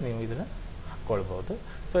ಇದ್ದರೆ ನೀವು ಇದನ್ನು ಹಾಕ್ಕೊಳ್ಬೋದು.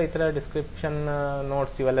 ಸೊ ಈ ಥರ ಡಿಸ್ಕ್ರಿಪ್ಷನ್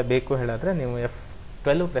ನೋಟ್ಸ್ ಇವೆಲ್ಲ ಬೇಕು ಹೇಳಿದ್ರೆ ನೀವು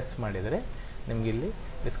F12 ಪ್ರೆಸ್ ಮಾಡಿದರೆ ನಿಮ್ಗೆ ಇಲ್ಲಿ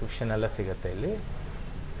ಡಿಸ್ಕ್ರಿಪ್ಷನ್ ಎಲ್ಲ ಸಿಗುತ್ತೆ.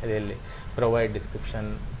 ಇಲ್ಲಿ provide description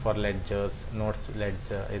for ledgers, notes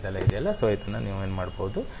ledger ಇದೆಲ್ಲ ಇದೆಯಲ್ಲ. ಸೊ ಇದನ್ನು ನೀವು ಏನು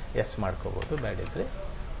ಮಾಡ್ಬೋದು, ಎಸ್ ಮಾಡ್ಕೋಬೋದು, ಬೇಡಿದ್ರೆ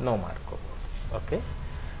ನೋ ಮಾಡ್ಕೋಬೋದು. ಓಕೆ,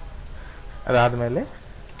 ಅದಾದಮೇಲೆ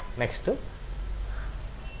ನೆಕ್ಸ್ಟು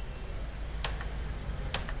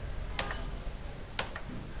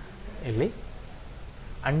ಇಲ್ಲಿ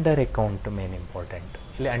ಅಂಡರ್ ಅಕೌಂಟ್ ಮೇನ್ ಇಂಪಾರ್ಟೆಂಟ್.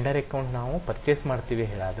 ಇಲ್ಲಿ ಅಂಡರ್ ಅಕೌಂಟ್ ನಾವು ಪರ್ಚೇಸ್ ಮಾಡ್ತೀವಿ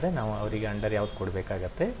ಹೇಳಿದ್ರೆ ನಾವು ಅವರಿಗೆ ಅಂಡರ್ ಯಾವ್ದು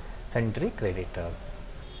ಕೊಡಬೇಕಾಗತ್ತೆ, ಸೆಂಟ್ರಿ ಕ್ರೆಡಿಟರ್ಸ್.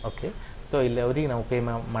 ಓಕೆ, ಸೊ ಇಲ್ಲಿ ಅವರಿಗೆ ನಾವು ಪೇ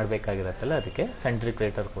ಮಾಡಬೇಕಾಗಿರತ್ತಲ್ಲ, ಅದಕ್ಕೆ ಸೆಂಟ್ರಿ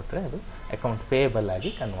ಕ್ರೆಡಿಟರ್ ಕೊಟ್ಟರೆ ಅದು ಅಕೌಂಟ್ ಪೇಯಬಲ್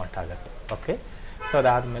ಆಗಿ ಕನ್ವರ್ಟ್ ಆಗುತ್ತೆ. ಓಕೆ, ಸೊ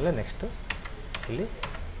ಅದಾದಮೇಲೆ ನೆಕ್ಸ್ಟು ಇಲ್ಲಿ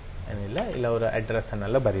ಏನಿಲ್ಲ, ಇಲ್ಲಿ ಅವರ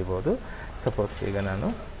ಅಡ್ರೆಸ್ಸನ್ನೆಲ್ಲ ಬರಿಬೋದು. ಸಪೋಸ್ ಈಗ ನಾನು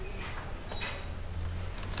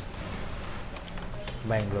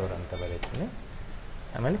ಬ್ಯಾಂಗ್ಳೂರು ಅಂತ ಬರೀತೀನಿ.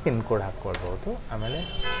 ಆಮೇಲೆ ಪಿನ್ ಕೋಡ್ ಹಾಕ್ಕೊಳ್ಬೋದು. ಆಮೇಲೆ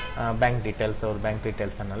ಬ್ಯಾಂಕ್ ಡೀಟೇಲ್ಸ್, ಅವ್ರ ಬ್ಯಾಂಕ್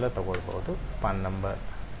ಡೀಟೇಲ್ಸನ್ನೆಲ್ಲ ತೊಗೊಳ್ಬೋದು. ಪಾನ್ ನಂಬರ್,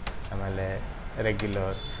 ಆಮೇಲೆ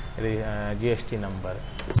ರೆಗ್ಯುಲರ್ GST ನಂಬರ್,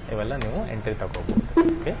 ಇವೆಲ್ಲ ನೀವು ಎಂಟ್ರಿ ತಗೋಬೋದು.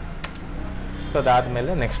 ಓಕೆ, ಸೊ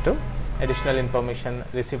ಅದಾದಮೇಲೆ next additional information,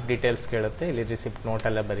 receipt details ಕೇಳುತ್ತೆ. ಇಲ್ಲಿ ರಿಸಿಪ್ಟ್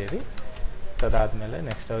ನೋಟೆಲ್ಲ ಬರೀರಿ. ಸೊ ಅದಾದಮೇಲೆ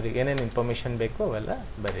ನೆಕ್ಸ್ಟ್ ಅವ್ರಿಗೆ ಏನೇನು ಇನ್ಫಾರ್ಮೇಷನ್ ಬೇಕು ಅವೆಲ್ಲ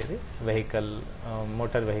ಬರೀರಿ. ವೆಹಿಕಲ್,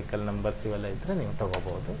 ಮೋಟರ್ ವೆಹಿಕಲ್ ನಂಬರ್ಸ್ ಇವೆಲ್ಲ ಇದ್ದರೆ ನೀವು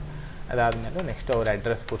ತೊಗೋಬೋದು. ಅದಾದಮೇಲೆ ನೆಕ್ಸ್ಟ್ ಅವ್ರ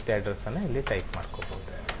ಅಡ್ರೆಸ್, ಪೂರ್ತಿ ಅಡ್ರೆಸ್ಸನ್ನು ಇಲ್ಲಿ ಟೈಪ್ ಮಾಡ್ಕೋಬೋದು.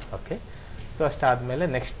 ಓಕೆ, ಸೊ ಅಷ್ಟಾದಮೇಲೆ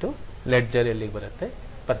ನೆಕ್ಸ್ಟು ಲೆಡ್ಜರ್ ಎಲ್ಲಿಗೆ ಬರುತ್ತೆ,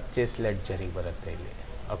 ಪರ್ಚೇಸ್ ಲೆಡ್ಜರಿಗೆ ಬರುತ್ತೆ ಇಲ್ಲಿ.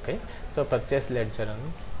 ಓಕೆ, ಸೊ ಪರ್ಚೇಸ್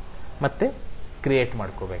ಲೆಡ್ಜರನ್ನು ಮತ್ತೆ ಕ್ರಿಯೇಟ್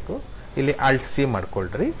ಮಾಡ್ಕೋಬೇಕು. ಇಲ್ಲಿ Alt C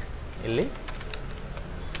ಮಾಡ್ಕೊಳ್ರಿ. ಇಲ್ಲಿ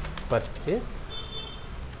ಪರ್ಚೇಸ್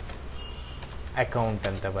ಅಕೌಂಟ್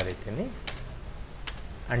ಅಂತ ಬರೀತೀನಿ.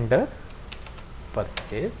 ಅಂಡರ್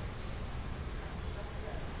ಪರ್ಚೇಸ್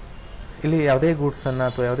ಇಲ್ಲಿ ಯಾವುದೇ ಗೂಡ್ಸನ್ನು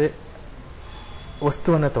ಅಥವಾ ಯಾವುದೇ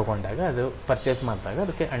ವಸ್ತುವನ್ನು ತೊಗೊಂಡಾಗ ಅದು ಪರ್ಚೇಸ್ ಮಾಡಿದಾಗ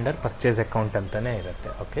ಅದಕ್ಕೆ ಅಂಡರ್ ಪರ್ಚೇಸ್ ಅಕೌಂಟ್ ಅಂತಲೇ ಇರುತ್ತೆ.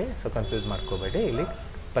 ಓಕೆ, ಸೊ ಕನ್ಫ್ಯೂಸ್ ಮಾಡ್ಕೋಬೇಡಿ. ಇಲ್ಲಿ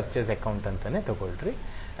ಪರ್ಚೇಸ್ ಅಕೌಂಟ್ ಅಂತಲೇ ತೊಗೊಳ್ರಿ.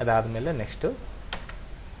 ಅದಾದಮೇಲೆ ನೆಕ್ಸ್ಟು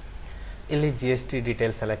ಇಲ್ಲಿ GST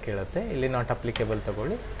ಡೀಟೇಲ್ಸ್ ಎಲ್ಲ ಕೇಳುತ್ತೆ. ಇಲ್ಲಿ ನಾಟ್ ಅಪ್ಲಿಕೇಬಲ್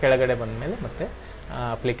ತೊಗೊಳ್ಳಿ. ಕೆಳಗಡೆ ಬಂದಮೇಲೆ ಮತ್ತೆ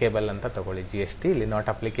ಅಪ್ಲಿಕೇಬಲ್ ಅಂತ ತೊಗೊಳ್ಳಿ. GST ಇಲ್ಲಿ ನಾಟ್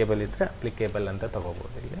ಅಪ್ಲಿಕೇಬಲ್ ಇದ್ದರೆ ಅಪ್ಲಿಕೇಬಲ್ ಅಂತ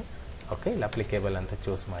ತೊಗೋಬೋದು ಇಲ್ಲಿ. ಓಕೆ, ಇಲ್ಲಿ ಅಪ್ಲಿಕೇಬಲ್ ಅಂತ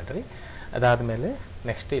ಚೂಸ್ ಮಾಡಿರಿ. ಅದಾದಮೇಲೆ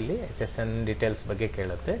ನೆಕ್ಸ್ಟ್ ಇಲ್ಲಿ HSN ಡೀಟೇಲ್ಸ್ ಬಗ್ಗೆ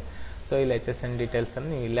ಕೇಳುತ್ತೆ. ಸೊ ಇಲ್ಲಿ HSN ಡೀಟೇಲ್ಸನ್ನು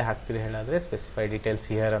ನೀವು ಇಲ್ಲೇ ಹಾಕ್ತೀರಿ ಹೇಳಿದ್ರೆ ಸ್ಪೆಸಿಫೈ ಡೀಟೇಲ್ಸ್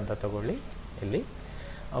ಹಿಯರ್ ಅಂತ ತೊಗೊಳ್ಳಿ ಇಲ್ಲಿ.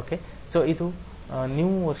 ಓಕೆ, ಸೊ ಇದು new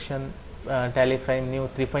version Tally prime new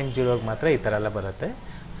 3.0 ಮಾತ್ರ ಈ ಥರ ಎಲ್ಲ ಬರುತ್ತೆ.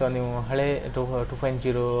 ಸೊ ನೀವು ಹಳೆ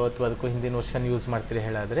 2.0 ಅಥವಾ ಅದಕ್ಕೂ ಹಿಂದಿನ ವರ್ಷನ್ ಯೂಸ್ ಮಾಡ್ತೀರಿ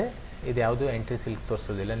ಹೇಳಿದ್ರೆ ಇದು ಯಾವುದು ಎಂಟ್ರೀಸ್ ಇಲ್ಲಿ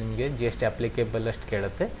ತೋರಿಸೋದಿಲ್ಲ. ನಿಮಗೆ GST ಅಪ್ಲಿಕೇಬಲ್ ಅಷ್ಟು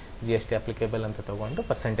ಕೇಳುತ್ತೆ. GST ಅಪ್ಲಿಕೇಬಲ್ ಅಂತ ತೊಗೊಂಡು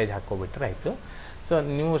ಪರ್ಸೆಂಟೇಜ್ ಹಾಕ್ಕೊಬಿಟ್ರೆ ಆಯಿತು. ಸೊ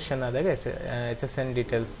ನ್ಯೂ ವರ್ಷನ್ ಆದಾಗ HSN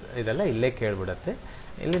ಡೀಟೇಲ್ಸ್ ಇದೆಲ್ಲ ಇಲ್ಲೇ ಕೇಳಿಬಿಡುತ್ತೆ.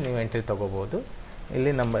 ಇಲ್ಲಿ ನೀವು ಎಂಟ್ರಿ ತೊಗೋಬೋದು.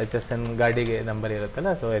 ಇಲ್ಲಿ ನಂಬರ್ HSN ಗಾಡಿಗೆ ನಂಬರ್ ಇರುತ್ತಲ್ಲ,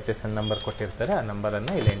 ಸೊ HSN ನಂಬರ್ ಕೊಟ್ಟಿರ್ತಾರೆ, ಆ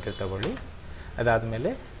ನಂಬರನ್ನು ಇಲ್ಲಿ ಎಂಟ್ರಿ ತೊಗೊಳ್ಳಿ.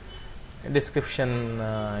 ಅದಾದಮೇಲೆ ಡಿಸ್ಕ್ರಿಪ್ಷನ್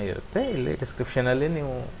ಇರುತ್ತೆ. ಇಲ್ಲಿ ಡಿಸ್ಕ್ರಿಪ್ಷನಲ್ಲಿ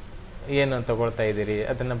ನೀವು ಏನು ತೊಗೊಳ್ತಾ ಇದ್ದೀರಿ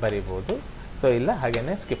ಅದನ್ನು ಬರಿಬೋದು. ಸೊ ಇಲ್ಲ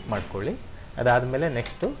ಹಾಗೇ ಸ್ಕಿಪ್ ಮಾಡ್ಕೊಳ್ಳಿ. ಅದಾದಮೇಲೆ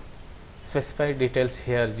next specify details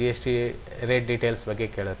here, GST rate details ಬಗ್ಗೆ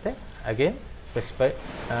ಕೇಳುತ್ತೆ. ಅಗೇನ್ ಸ್ಪೆಸಿಫೈ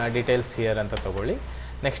ಡೀಟೇಲ್ಸ್ ಹಿಯರ್ ಅಂತ ತೊಗೊಳ್ಳಿ.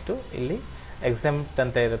 ನೆಕ್ಸ್ಟು ಇಲ್ಲಿ ಎಕ್ಸೆಂಪ್ಟ್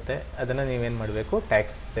ಅಂತ ಇರುತ್ತೆ, ಅದನ್ನು ನೀವೇನು ಮಾಡಬೇಕು,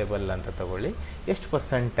 ಟ್ಯಾಕ್ಸೇಬಲ್ ಅಂತ ತಗೊಳ್ಳಿ. ಎಷ್ಟು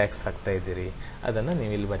 % ಟ್ಯಾಕ್ಸ್ ಹಾಕ್ತಾ ಇದ್ದೀರಿ ಅದನ್ನು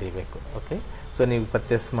ನೀವು ಇಲ್ಲಿ ಬರೀಬೇಕು. ಓಕೆ, ಸೊ ನೀವು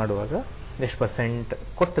ಪರ್ಚೇಸ್ ಮಾಡುವಾಗ ಎಷ್ಟು %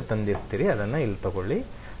 ಕೊಟ್ಟು ತಂದಿರ್ತೀರಿ ಅದನ್ನು ಇಲ್ಲಿ ತಗೊಳ್ಳಿ.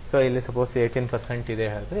 ಸೊ ಇಲ್ಲಿ ಸಪೋಸ್ 18% ಇದೆ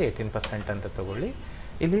ಹೇಳಿದ್ರೆ 18% ಅಂತ ತಗೊಳ್ಳಿ.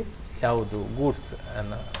 ಇಲ್ಲಿ ಯಾವುದು ಗೂಡ್ಸ್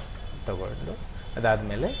ಅನ್ನು ತಗೊಂಡು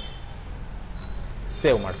ಅದಾದಮೇಲೆ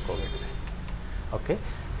ಸೇವ್ ಮಾಡ್ಕೋಬೇಕು. ಓಕೆ,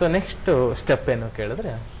 ಸೊ ನೆಕ್ಸ್ಟ್ ಸ್ಟೆಪ್ ಏನು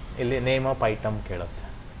ಕೇಳಿದ್ರೆ ಇಲ್ಲಿ ನೇಮ್ ಆಫ್ ಐಟಮ್ ಕೇಳುತ್ತೆ.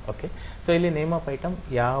 ಓಕೆ, ಸೊ ಇಲ್ಲಿ ನೇಮ್ ಆಫ್ ಐಟಮ್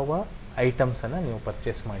ಯಾವ ಐಟಮ್ಸನ್ನು ನೀವು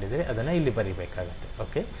ಪರ್ಚೇಸ್ ಮಾಡಿದರೆ ಅದನ್ನು ಇಲ್ಲಿ ಬರಿಬೇಕಾಗತ್ತೆ.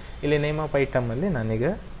 ಓಕೆ, ಇಲ್ಲಿ ನೇಮ್ ಆಫ್ ಐಟಮಲ್ಲಿ ನಾನೀಗ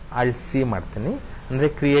Alt C ಮಾಡ್ತೀನಿ, ಅಂದರೆ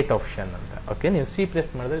ಕ್ರಿಯೇಟ್ ಆಪ್ಷನ್ ಅಂತ. ಓಕೆ, ನೀವು C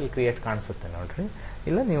ಪ್ರೆಸ್ ಮಾಡಿದ್ರೆ ಇಲ್ಲಿ ಕ್ರಿಯೇಟ್ ಕಾಣಿಸುತ್ತೆ ನೋಡ್ರಿ.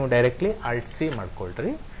 ಇಲ್ಲ ನೀವು ಡೈರೆಕ್ಟ್ಲಿ Alt C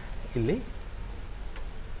ಮಾಡ್ಕೊಳ್ರಿ. ಇಲ್ಲಿ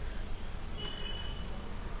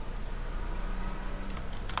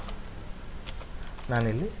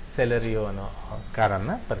ನಾನಿಲ್ಲಿ ಸೆಲೆರಿಯೋ ಅನ್ನೋ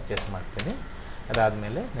ಕಾರನ್ನು ಪರ್ಚೇಸ್ ಮಾಡ್ತೀನಿ.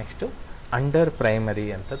 ಅದಾದಮೇಲೆ ನೆಕ್ಸ್ಟು ಅಂಡರ್ ಪ್ರೈಮರಿ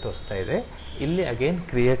ಅಂತ ತೋರಿಸ್ತಾ ಇದೆ. ಇಲ್ಲಿ ಅಗೇನ್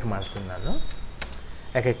ಕ್ರಿಯೇಟ್ ಮಾಡ್ತೀನಿ ನಾನು.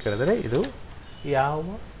 ಯಾಕೆ ಕೇಳಿದ್ರೆ ಇದು ಯಾವ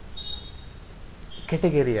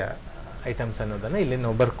ಕೆಟಗರಿಯ ಐಟಮ್ಸ್ ಅನ್ನೋದನ್ನು ಇಲ್ಲಿ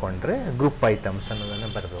ನಾವು ಬರ್ಕೊಂಡ್ರೆ ಗ್ರೂಪ್ ಐಟಮ್ಸ್ ಅನ್ನೋದನ್ನು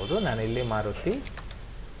ಬರ್ಬೋದು. ನಾನು ಇಲ್ಲಿ ಮಾರುತಿ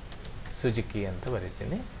ಸುಜುಕಿ ಅಂತ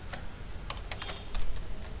ಬರೀತೀನಿ.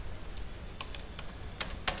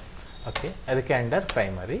 ಓಕೆ, ಅದಕ್ಕೆ ಅಂಡರ್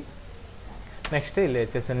ಪ್ರೈಮರಿ. ನೆಕ್ಸ್ಟ್ ಇಲ್ಲಿ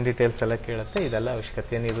HSN ಡೀಟೇಲ್ಸ್ ಎಲ್ಲ ಕೇಳುತ್ತೆ, ಇದೆಲ್ಲ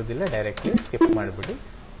ಅವಶ್ಯಕತೆ ಏನಿರೋದಿಲ್ಲ, ಡೈರೆಕ್ಟ್ಲಿ ಸ್ಕಿಪ್ ಮಾಡಿಬಿಡಿ.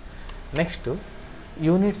 ನೆಕ್ಸ್ಟು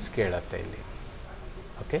ಯೂನಿಟ್ಸ್ ಕೇಳುತ್ತೆ ಇಲ್ಲಿ.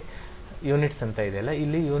 ಓಕೆ, ಯೂನಿಟ್ಸ್ ಅಂತ ಇದೆಯಲ್ಲ,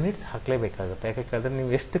 ಇಲ್ಲಿ ಯೂನಿಟ್ಸ್ ಹಾಕಲೇಬೇಕಾಗುತ್ತೆ. ಯಾಕೆ ಕೇಳಿದ್ರೆ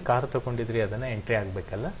ನೀವು ಎಷ್ಟು ಕಾರ್ ತೊಗೊಂಡಿದ್ರಿ ಅದನ್ನು ಎಂಟ್ರಿ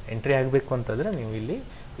ಆಗಬೇಕಲ್ಲ. ಎಂಟ್ರಿ ಆಗಬೇಕು ಅಂತಂದರೆ ನೀವು ಇಲ್ಲಿ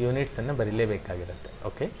ಯೂನಿಟ್ಸನ್ನು ಬರೀಲೇಬೇಕಾಗಿರುತ್ತೆ.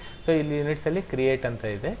 ಓಕೆ, ಸೊ ಇಲ್ಲಿ ಯೂನಿಟ್ಸಲ್ಲಿ ಕ್ರಿಯೇಟ್ ಅಂತ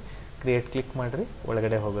ಇದೆ, ಕ್ರಿಯೇಟ್ ಕ್ಲಿಕ್ ಮಾಡಿರಿ,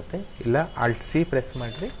 ಒಳಗಡೆ ಹೋಗುತ್ತೆ. ಇಲ್ಲ Alt C ಪ್ರೆಸ್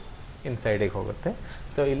ಮಾಡಿರಿ, ಇನ್ಸೈಡಿಗೆ ಹೋಗುತ್ತೆ.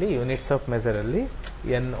 ಸೊ ಇಲ್ಲಿ ಯೂನಿಟ್ಸ್ ಆಫ್ ಮೆಜರಲ್ಲಿ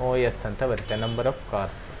NOS ಅಂತ ಬರುತ್ತೆ, ನಂಬರ್ ಆಫ್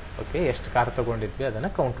ಕಾರ್ಸ್. ಓಕೆ, ಎಷ್ಟು ಕಾರ್ ತೊಗೊಂಡಿದ್ವಿ ಅದನ್ನು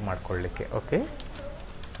ಕೌಂಟ್ ಮಾಡ್ಕೊಳ್ಳಿಕ್ಕೆ. ಓಕೆ,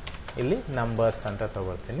 ಇಲ್ಲಿ ನಂಬರ್ಸ್ ಅಂತ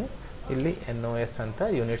ತೊಗೊಳ್ತೀನಿ. ಇಲ್ಲಿ NOS ಅಂತ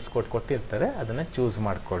ಯೂನಿಟ್ಸ್ ಕೊಟ್ಟಿರ್ತಾರೆ, ಅದನ್ನು ಚೂಸ್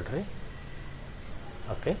ಮಾಡ್ಕೊಳ್ರಿ.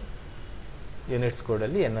 ಓಕೆ, ಯೂನಿಟ್ಸ್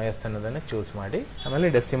ಕೋಡಲ್ಲಿ NOS ಅನ್ನೋದನ್ನು ಚೂಸ್ ಮಾಡಿ. ಆಮೇಲೆ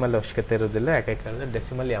ಡೆಸಿಮಲ್ ಅವಶ್ಯಕತೆ ಇರೋದಿಲ್ಲ. ಯಾಕೆ ಕೇಳಿದ್ರೆ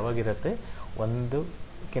ಡೆಸಿಮಲ್ ಯಾವಾಗಿರುತ್ತೆ,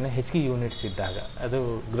 ಒಂದಕ್ಕಿಂತ ಹೆಚ್ಚಿಗೆ ಯೂನಿಟ್ಸ್ ಇದ್ದಾಗ, ಅದು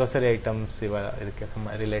ಗ್ರೋಸರಿ ಐಟಮ್ಸ್ ಇದಕ್ಕೆ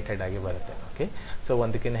ರಿಲೇಟೆಡ್ ಆಗಿ ಬರುತ್ತೆ. ಓಕೆ, ಸೊ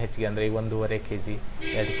ಒಂದಕ್ಕಿಂತ ಹೆಚ್ಚಿಗೆ ಅಂದರೆ ಈಗ 1.5 kg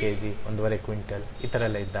 2 kg 1.5 ಕ್ವಿಂಟಲ್ ಈ ಥರ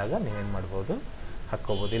ಎಲ್ಲ ಇದ್ದಾಗ ನೀವೇನು ಮಾಡ್ಬೋದು,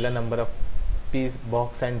 ಹಾಕ್ಕೋಬೋದು. ಇಲ್ಲ number of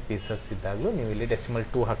box and pieces ಇದ್ದಾಗಲೂ ನೀವು ಇಲ್ಲಿ ಡೆಸಿಮಲ್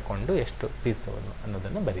 2 ಹಾಕ್ಕೊಂಡು ಎಷ್ಟು ಪೀಸ್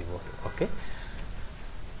ಅನ್ನೋದನ್ನು ಬರೀಬೋದು. ಓಕೆ,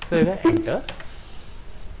 ಸೊ ಈಗ ಎಂಟರ್.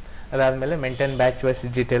 ಅದಾದಮೇಲೆ ಮೇಂಟೈನ್ ಬ್ಯಾಚ್ ವೈಸ್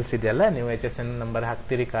ಡೀಟೇಲ್ಸ್ ಇದೆಯಲ್ಲ, ನೀವು HSN ನಂಬರ್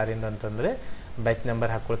ಹಾಕ್ತೀರಿ ಕಾರಿಂದ ಅಂತಂದರೆ, ಬ್ಯಾಚ್ ನಂಬರ್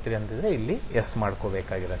ಹಾಕ್ಕೊಳ್ತೀರಿ ಅಂತಿದ್ರೆ ಇಲ್ಲಿ ಎಸ್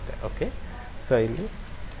ಮಾಡ್ಕೋಬೇಕಾಗಿರುತ್ತೆ. ಓಕೆ, ಸೊ ಇಲ್ಲಿ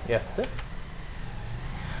S.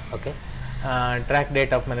 Okay, track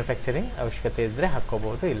date of manufacturing ಅವಶ್ಯಕತೆ ಇದ್ದರೆ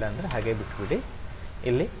ಹಾಕ್ಕೋಬೋದು, ಇಲ್ಲಾಂದರೆ ಹಾಗೆ ಬಿಟ್ಬಿಡಿ.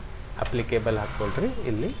 ಇಲ್ಲಿ ಅಪ್ಲಿಕೇಬಲ್ ಹಾಕ್ಕೊಳ್ರಿ.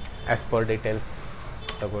 ಇಲ್ಲಿ ಆ್ಯಸ್ ಪರ್ ಡೀಟೇಲ್ಸ್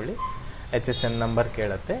ತಗೊಳ್ಳಿ. HSN ನಂಬರ್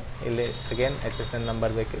ಕೇಳುತ್ತೆ, ಇಲ್ಲಿ ಅಗೇನ್ HSN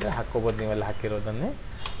ನಂಬರ್ ಬೇಕಿದ್ರೆ ಹಾಕ್ಕೋಬೋದು, ನೀವೆಲ್ಲ ಹಾಕಿರೋದನ್ನೇ.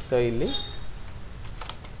 ಸೊ ಇಲ್ಲಿ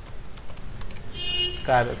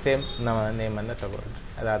ಕಾರ್ ಸೇಮ್ ನೇಮನ್ನು ತಗೊಳ್ರಿ.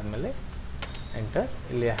 ಅದಾದಮೇಲೆ ಎಂಟರ್,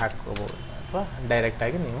 ಇಲ್ಲಿ ಹಾಕ್ಕೋಬೋದು ಅಥವಾ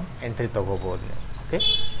ಡೈರೆಕ್ಟಾಗಿ ನೀವು ಎಂಟ್ರಿ ತೊಗೋಬೋದು ನೀವು. ಓಕೆ,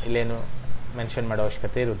 ಇಲ್ಲೇನು ಮೆನ್ಷನ್ ಮಾಡೋ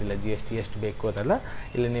ಅವಶ್ಯಕತೆ ಇರೋದಿಲ್ಲ, GST ಎಷ್ಟು ಬೇಕು ಅದಲ್ಲ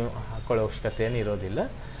ಇಲ್ಲಿ ನೀವು ಹಾಕ್ಕೊಳ್ಳೋ ಅವಶ್ಯಕತೆ ಏನು ಇರೋದಿಲ್ಲ.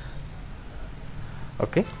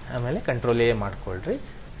 ಓಕೆ, ಆಮೇಲೆ ಕಂಟ್ರೋಲ್ A ಮಾಡ್ಕೊಳ್ರಿ.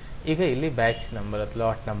 ಈಗ ಇಲ್ಲಿ ಬ್ಯಾಚ್ ನಂಬರ್ ಅಥವಾ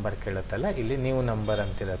ಲಾಟ್ ನಂಬರ್ ಕೇಳುತ್ತಲ್ಲ, ಇಲ್ಲಿ ನ್ಯೂ ನಂಬರ್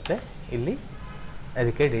ಅಂತಿರುತ್ತೆ. ಇಲ್ಲಿ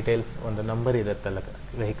ಅದಕ್ಕೆ ಡೀಟೇಲ್ಸ್ ಒಂದು ನಂಬರ್ ಇರುತ್ತಲ್ಲ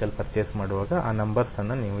ವೆಹಿಕಲ್ ಪರ್ಚೇಸ್ ಮಾಡುವಾಗ, ಆ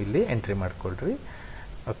ನಂಬರ್ಸನ್ನು ನೀವು ಇಲ್ಲಿ ಎಂಟ್ರಿ ಮಾಡ್ಕೊಳ್ರಿ.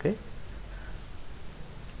 ಓಕೆ,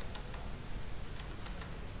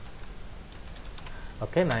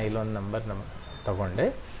 ಓಕೆ, ನಾನು ಇಲ್ಲೊಂದು ನಂಬರ್ ತಗೊಂಡೆ.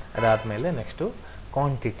 ಅದಾದಮೇಲೆ ನೆಕ್ಸ್ಟು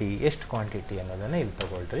ಕ್ವಾಂಟಿಟಿ, ಎಷ್ಟು ಕ್ವಾಂಟಿಟಿ ಅನ್ನೋದನ್ನು ಇಲ್ಲಿ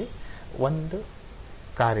ತಗೊಳ್ರಿ. ಒಂದು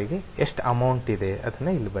ಕಾರಿಗೆ ಎಷ್ಟು ಅಮೌಂಟ್ ಇದೆ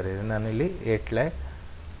ಅದನ್ನು ಇಲ್ಲಿ ಬರೀರಿ. ನಾನಿಲ್ಲಿ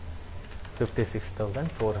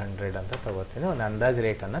 8,56,400 ಅಂತ ತೊಗೋತೀನಿ. ಒಂದು ಅಂದಾಜು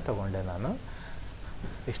ರೇಟನ್ನು ತೊಗೊಂಡೆ ನಾನು.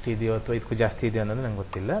 ಎಷ್ಟಿದೆಯೋ ಅಥವಾ ಇದಕ್ಕೂ ಜಾಸ್ತಿ ಇದೆಯೋ ಅನ್ನೋದು ನಂಗೆ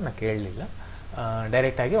ಗೊತ್ತಿಲ್ಲ, ನಾನು ಕೇಳಲಿಲ್ಲ.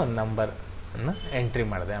 ಡೈರೆಕ್ಟಾಗಿ ಒಂದು ನಂಬರನ್ನು ಎಂಟ್ರಿ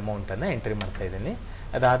ಮಾಡಿದೆ, ಅಮೌಂಟನ್ನು ಎಂಟ್ರಿ ಮಾಡ್ತಾಯಿದ್ದೀನಿ.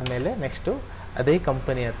 ಅದಾದಮೇಲೆ ನೆಕ್ಸ್ಟು ಅದೇ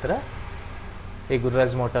ಕಂಪನಿ ಹತ್ರ, ಈ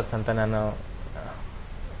ಗುರುರಾಜ್ ಮೋಟಾರ್ಸ್ ಅಂತ ನಾನು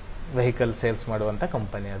ವೆಹಿಕಲ್ ಸೇಲ್ಸ್ ಮಾಡುವಂಥ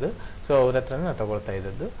ಕಂಪನಿ ಅದು. ಸೊ ಅವ್ರ ಹತ್ರ ನಾನು ತೊಗೊಳ್ತಾ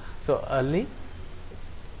ಇದ್ದದ್ದು. ಸೊ ಅಲ್ಲಿ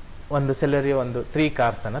ಒಂದು ಸೆಲರಿ ಒಂದು 3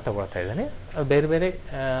 ಕಾರ್ಸನ್ನು ತೊಗೊಳ್ತಾ ಇದ್ದೀನಿ. ಬೇರೆ ಬೇರೆ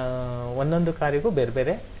ಒಂದೊಂದು ಕಾರಿಗೂ ಬೇರೆ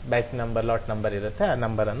ಬೇರೆ ಬ್ಯಾಚ್ ನಂಬರ್, ಲಾಟ್ ನಂಬರ್ ಇರುತ್ತೆ, ಆ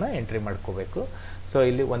ನಂಬರನ್ನು ಎಂಟ್ರಿ ಮಾಡ್ಕೋಬೇಕು. ಸೊ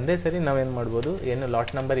ಇಲ್ಲಿ ಒಂದೇ ಸರಿ ನಾವೇನು ಮಾಡ್ಬೋದು, ಏನು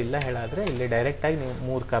ಲಾಟ್ ನಂಬರ್ ಇಲ್ಲ ಹೇಳಾದರೆ ಇಲ್ಲಿ ಡೈರೆಕ್ಟಾಗಿ ನೀವು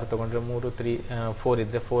 3 ಕಾರ್ ತೊಗೊಂಡ್ರೆ 3, 4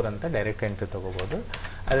 ಇದ್ದರೆ 4 ಅಂತ ಡೈರೆಕ್ಟ್ ಎಂಟ್ರಿ ತೊಗೋಬೋದು.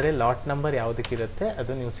 ಆದರೆ ಲಾಟ್ ನಂಬರ್ ಯಾವುದಕ್ಕಿರುತ್ತೆ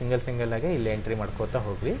ಅದು ನೀವು ಸಿಂಗಲ್ ಆಗಿ ಇಲ್ಲಿ ಎಂಟ್ರಿ ಮಾಡ್ಕೋತಾ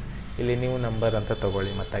ಹೋಗ್ರಿ. ಇಲ್ಲಿ ನೀವು ನಂಬರ್ ಅಂತ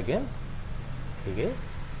ತೊಗೊಳ್ಳಿ, ಮತ್ತಾಗೆ ಹೀಗೆ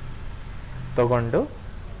ತೊಗೊಂಡು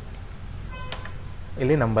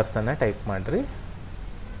ಇಲ್ಲಿ ನಂಬರ್ಸನ್ನು ಟೈಪ್ ಮಾಡಿರಿ.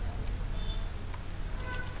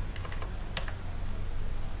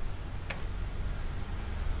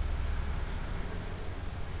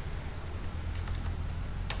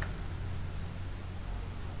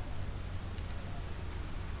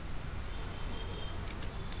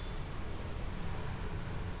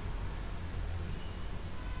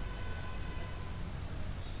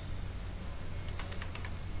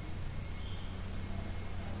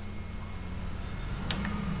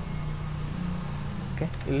 ಓಕೆ,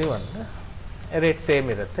 ಇಲ್ಲಿ ಒಂದು ರೇಟ್ ಸೇಮ್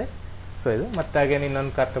ಇರುತ್ತೆ. ಸೊ ಇದು ಮತ್ತೆ ಅಗೇನ್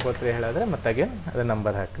ಇನ್ನೊಂದು ಕಾರ್ ತಗೋತೀರಿ ಹೇಳಿದ್ರೆ ಮತ್ತೆ ಅಗೇನ್ ಅದು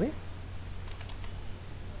ನಂಬರ್ ಹಾಕ್ರಿ.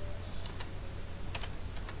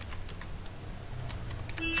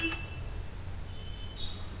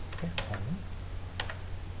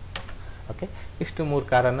 ಓಕೆ, ಇಷ್ಟು 3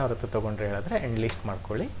 ಕಾರನ್ನು ಅವ್ರ ಹತ್ರ ತೊಗೊಂಡ್ರೆ ಹೇಳಿದ್ರೆ ಎಂಡ್ ಲಿಸ್ಟ್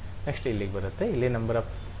ಮಾಡ್ಕೊಳ್ಳಿ. ನೆಕ್ಸ್ಟ್ ಇಲ್ಲಿಗೆ ಬರುತ್ತೆ. ಇಲ್ಲಿ ನಂಬರ್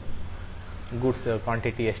ಆಫ್ ಗೂಡ್ಸ್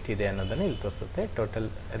ಕ್ವಾಂಟಿಟಿ ಎಷ್ಟಿದೆ ಅನ್ನೋದನ್ನು ಇಲ್ಲಿ ತೋರಿಸುತ್ತೆ, ಟೋಟಲ್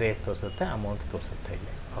ರೇಟ್ ತೋರಿಸುತ್ತೆ, ಅಮೌಂಟ್ ತೋರಿಸುತ್ತೆ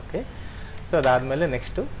ಇಲ್ಲಿ. ಓಕೆ, ಸೊ ಅದಾದಮೇಲೆ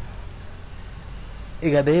ನೆಕ್ಸ್ಟು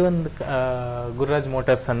ಈಗ ಅದೇ ಒಂದು ಗುರುರಾಜ್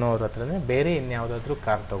ಮೋಟರ್ಸ್ ಅನ್ನೋರ ಹತ್ರನೇ ಬೇರೆ ಇನ್ಯಾವುದಾದ್ರೂ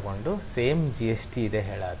ಕಾರ್ ತೊಗೊಂಡು ಸೇಮ್ GST ಇದೆ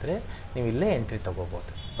ಹೇಳಾದರೆ ನೀವು ಇಲ್ಲೇ ಎಂಟ್ರಿ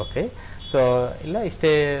ತೊಗೋಬೋದು. ಓಕೆ, ಸೊ ಇಲ್ಲ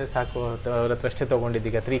ಇಷ್ಟೇ ಸಾಕು ಅವ್ರ ಹತ್ರ ಅಷ್ಟೇ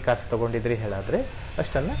ತೊಗೊಂಡಿದ್ದೀಗ 3 ಕಾರ್ಸ್ ತೊಗೊಂಡಿದ್ರಿ ಹೇಳಾದರೆ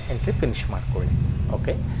ಅಷ್ಟನ್ನು ಎಂಟ್ರಿ ಫಿನಿಶ್ ಮಾಡ್ಕೊಳ್ಳಿ.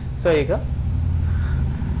 ಓಕೆ, ಸೊ ಈಗ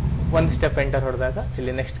ಒಂದು ಸ್ಟೆಪ್ ಎಂಟರ್ ಹೊಡೆದಾಗ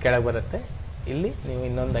ಇಲ್ಲಿ ನೆಕ್ಸ್ಟ್ ಕೆಳಗೆ ಬರುತ್ತೆ. ಇಲ್ಲಿ ನೀವು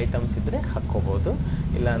ಇನ್ನೊಂದು ಐಟಮ್ಸ್ ಇದ್ದರೆ ಹಾಕ್ಕೋಬೋದು,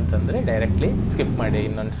 ಇಲ್ಲ ಅಂತಂದರೆ ಡೈರೆಕ್ಟ್ಲಿ ಸ್ಕಿಪ್ ಮಾಡಿ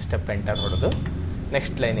ಇನ್ನೊಂದು ಸ್ಟೆಪ್ ಎಂಟರ್ ಹೊಡೆದು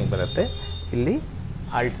ನೆಕ್ಸ್ಟ್ ಲೈನಿಗೆ ಬರುತ್ತೆ. ಇಲ್ಲಿ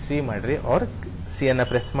Alt C ಮಾಡಿರಿ, ಆರ್ ಸಿಯನ್ನು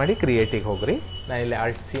ಪ್ರೆಸ್ ಮಾಡಿ ಕ್ರಿಯೇಟಿಗೆ ಹೋಗ್ರಿ. ನಾನು ಇಲ್ಲಿ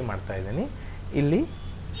Alt C ಮಾಡ್ತಾ ಇದ್ದೀನಿ. ಇಲ್ಲಿ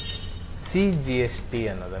CGST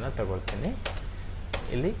ಅನ್ನೋದನ್ನು ತಗೊಳ್ತೀನಿ.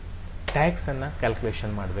 ಇಲ್ಲಿ ಟ್ಯಾಕ್ಸನ್ನು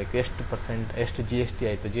ಕ್ಯಾಲ್ಕುಲೇಷನ್ ಮಾಡಬೇಕು, ಎಷ್ಟು GST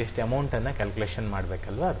ಆಯಿತು, GST ಅಮೌಂಟನ್ನು ಕ್ಯಾಲ್ಕುಲೇಷನ್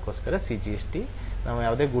ಮಾಡಬೇಕಲ್ವ, ಅದಕ್ಕೋಸ್ಕರ CGST. ನಾವು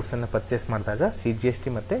ಯಾವುದೇ ಗೂಡ್ಸನ್ನು ಪರ್ಚೇಸ್ ಮಾಡಿದಾಗ CGST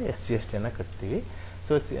ಮತ್ತು SGSTಯನ್ನು ಕಟ್ತೀವಿ.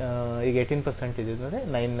 ಸೊ ಈಗ 18% ಇದ್ದರೆ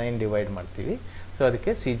 9 ಡಿವೈಡ್ ಮಾಡ್ತೀವಿ. ಸೊ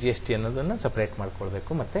ಅದಕ್ಕೆ CGST ಅನ್ನೋದನ್ನು ಸಪ್ರೇಟ್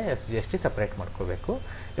ಮಾಡ್ಕೊಳ್ಬೇಕು ಮತ್ತು SGST ಸಪ್ರೇಟ್ ಮಾಡ್ಕೋಬೇಕು.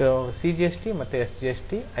 CGST ಮತ್ತು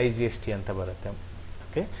SGST IGST ಅಂತ ಬರುತ್ತೆ.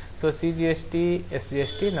 ಓಕೆ, ಸೊ CGST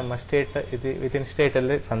SGST ನಮ್ಮ ಸ್ಟೇಟ್ ವಿತಿನ್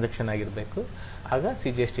ಸ್ಟೇಟಲ್ಲೇ ಟ್ರಾನ್ಸಾಕ್ಷನ್ ಆಗಿರಬೇಕು, ಆಗ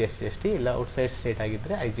CGST SGST. ಇಲ್ಲ ಔಟ್ಸೈಡ್ ಸ್ಟೇಟ್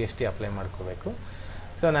ಆಗಿದ್ದರೆ IGST ಅಪ್ಲೈ ಮಾಡ್ಕೋಬೇಕು.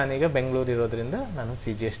 ಸೊ ನಾನೀಗ ಬೆಂಗಳೂರು ಇರೋದ್ರಿಂದ ನಾನು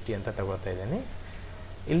CGST ಅಂತ ತಗೊಳ್ತಾ ಇದ್ದೀನಿ.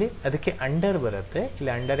 ಇಲ್ಲಿ ಅದಕ್ಕೆ ಅಂಡರ್ ಬರುತ್ತೆ.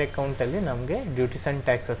 ಇಲ್ಲಿ ಅಂಡರ್ ಅಕೌಂಟಲ್ಲಿ ನಮಗೆ ಡ್ಯೂಟೀಸ್ ಆ್ಯಂಡ್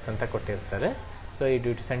ಟ್ಯಾಕ್ಸಸ್ ಅಂತ ಕೊಟ್ಟಿರ್ತಾರೆ. ಸೊ ಈ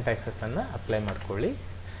ಡ್ಯೂಟೀಸ್ ಆ್ಯಂಡ್ ಟ್ಯಾಕ್ಸಸ್ಸನ್ನು ಅಪ್ಲೈ ಮಾಡ್ಕೊಳ್ಳಿ.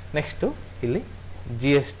 ನೆಕ್ಸ್ಟು ಇಲ್ಲಿ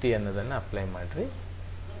GST ಅನ್ನೋದನ್ನು ಅಪ್ಲೈ ಮಾಡಿರಿ.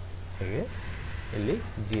 ಹೀಗೆ ಇಲ್ಲಿ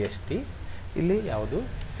GST, ಇಲ್ಲಿ ಯಾವುದು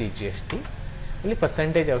CGST. ಇಲ್ಲಿ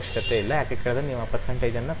ಪರ್ಸೆಂಟೇಜ್ ಅವಶ್ಯಕತೆ ಇಲ್ಲ, ಯಾಕೆ ಕೇಳಿದ್ರೆ ನೀವು ಆ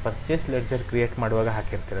ಪರ್ಸೆಂಟೇಜನ್ನು ಪರ್ಚೇಸ್ ಲೆಡ್ಜರ್ ಕ್ರಿಯೇಟ್ ಮಾಡುವಾಗ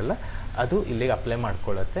ಹಾಕಿರ್ತೀರಲ್ಲ ಅದು ಇಲ್ಲಿಗೆ ಅಪ್ಲೈ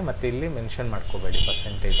ಮಾಡ್ಕೊಳ್ಳುತ್ತೆ. ಮತ್ತು ಇಲ್ಲಿ ಮೆನ್ಷನ್ ಮಾಡ್ಕೋಬೇಡಿ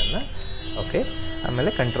ಪರ್ಸೆಂಟೇಜನ್ನು. ಓಕೆ,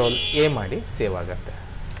 ಆಮೇಲೆ ಕಂಟ್ರೋಲ್ A ಮಾಡಿ ಸೇವ್ ಆಗುತ್ತೆ.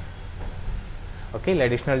 ಓಕೆ, ಇಲ್ಲಿ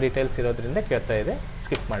ಅಡಿಷ್ನಲ್ ಡೀಟೇಲ್ಸ್ ಇರೋದ್ರಿಂದ ಕೇಳ್ತಾ ಇದೆ,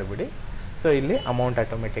 ಸ್ಕಿಪ್ ಮಾಡಿಬಿಡಿ. ಸೊ ಇಲ್ಲಿ ಅಮೌಂಟ್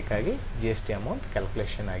ಆಟೋಮೆಟಿಕ್ಕಾಗಿ GST ಅಮೌಂಟ್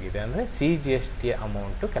ಕ್ಯಾಲ್ಕುಲೇಷನ್ ಆಗಿದೆ, ಅಂದರೆ CGST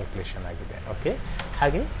ಅಮೌಂಟು ಕ್ಯಾಲ್ಕುಲೇಷನ್ ಆಗಿದೆ. ಓಕೆ,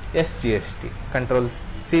 ಹಾಗೆ SGST ಕಂಟ್ರೋಲ್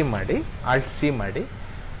C ಮಾಡಿ, Alt C ಮಾಡಿ,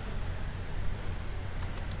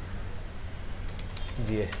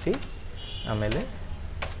 GST, ಆಮೇಲೆ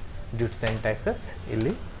ಡ್ಯೂಟೀಸ್ ಆ್ಯಂಡ್ ಟ್ಯಾಕ್ಸಸ್,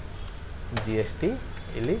 ಇಲ್ಲಿ GST,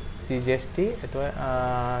 ಇಲ್ಲಿ CGST ಅಥವಾ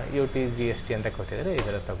UTGST ಅಂತ ಕೊಟ್ಟಿದ್ದಾರೆ,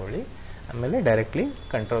 ಇದರ ತಗೊಳ್ಳಿ. ಆಮೇಲೆ directly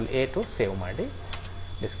control A to save ಮಾಡಿ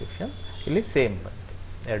ಡಿಸ್ಕ್ರಿಪ್ಷನ್. ಇಲ್ಲಿ ಸೇಮ್ ಬಂತು,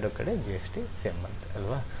 ಎರಡು ಕಡೆ GST ಸೇಮ್ ಬಂತು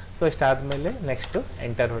ಅಲ್ವಾ. So ಇಷ್ಟಾದಮೇಲೆ next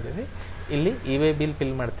enter ಹೊಡೀರಿ. ಇಲ್ಲಿ ಇ-ವೇ ಬಿಲ್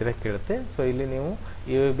ಫಿಲ್ ಮಾಡ್ತೀರಾ ಕೇಳುತ್ತೆ. ಸೊ ಇಲ್ಲಿ ನೀವು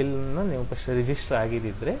ಇ-ವೇ ಬಿಲ್ನ ನೀವು ಫಸ್ಟ್ ರಿಜಿಸ್ಟರ್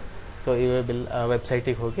ಆಗಿದ್ದರೆ ಸೊ ಇ-ವೇ ಬಿಲ್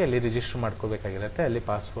ವೆಬ್ಸೈಟಿಗೆ ಹೋಗಿ ಅಲ್ಲಿ ರಿಜಿಸ್ಟರ್ ಮಾಡ್ಕೋಬೇಕಾಗಿರುತ್ತೆ. ಅಲ್ಲಿ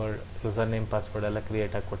ಪಾಸ್ವರ್ಡ್, ಯೂಸರ್ ನೇಮ್, ಪಾಸ್ವರ್ಡ್ ಎಲ್ಲ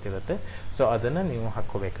ಕ್ರಿಯೇಟ್ ಆಗಿ ಕೊಟ್ಟಿರುತ್ತೆ. ಸೊ ಅದನ್ನು ನೀವು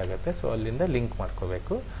ಹಾಕ್ಕೋಬೇಕಾಗತ್ತೆ. ಸೊ ಅಲ್ಲಿಂದ ಲಿಂಕ್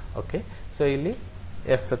ಮಾಡ್ಕೋಬೇಕು. ಓಕೆ, ಸೊ ಇಲ್ಲಿ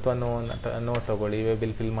ಎಸ್ ಅಥವಾ ನೋ ತೊಗೊಳ್ಳಿ. ಇ-ವೇ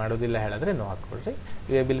ಬಿಲ್ ಫಿಲ್ ಮಾಡೋದಿಲ್ಲ ಹೇಳಿದ್ರೆ ನೋ ಹಾಕ್ಕೊಳ್ರಿ.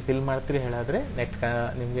 ಇ-ವೇ ಬಿಲ್ ಫಿಲ್ ಮಾಡ್ತೀರಿ ಹೇಳಿದ್ರೆ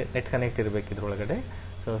ನಿಮಗೆ ನೆಟ್ ಕನೆಕ್ಟ್ ಇರಬೇಕು ಇದ್ರೊಳಗಡೆ.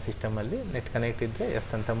 ಸೊ ಸಿಸ್ಟಮಲ್ಲಿ ನೆಟ್ ಕನೆಕ್ಟ್ ಇದ್ದರೆ ಎಸ್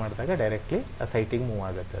ಅಂತ ಮಾಡಿದಾಗ ಡೈರೆಕ್ಟ್ಲಿ ಆ ಸೈಟಿಗೆ ಮೂವ್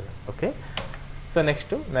ಆಗುತ್ತೆ ಅದು. ಓಕೆ, ಸೊ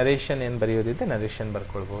ನೆಕ್ಸ್ಟು ನರೇಷನ್ ಏನು ಬರೆಯೋದಿದೆ ನರೇಷನ್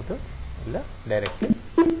ಬರ್ಕೊಳ್ಬೋದು, ಇಲ್ಲ directly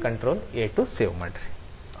control A to save ಮಾಡಿರಿ.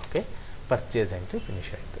 ಓಕೆ, ಪರ್ಚೇಸ್ ಎಂಟ್ರಿ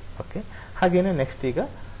ಫಿನಿಶ್ ಆಯಿತು. ಓಕೆ, ಹಾಗೆಯೇ ನೆಕ್ಸ್ಟ್ ಈಗ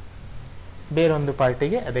ಬೇರೊಂದು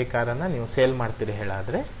ಪಾರ್ಟಿಗೆ ಅದೇ ಕಾರನ್ನು ನೀವು ಸೇಲ್ ಮಾಡ್ತೀರಿ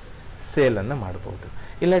ಹೇಳಾದರೆ ಸೇಲನ್ನು ಮಾಡ್ಬೋದು.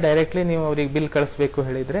 ಇಲ್ಲ ಡೈರೆಕ್ಟ್ಲಿ ನೀವು ಅವ್ರಿಗೆ ಬಿಲ್ ಕಳಿಸ್ಬೇಕು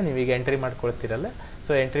ಹೇಳಿದರೆ ನೀವೀಗ ಎಂಟ್ರಿ ಮಾಡ್ಕೊಳ್ತೀರಲ್ಲ,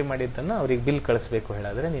 ಸೊ ಎಂಟ್ರಿ ಮಾಡಿದ್ದನ್ನು ಅವ್ರಿಗೆ ಬಿಲ್ ಕಳಿಸ್ಬೇಕು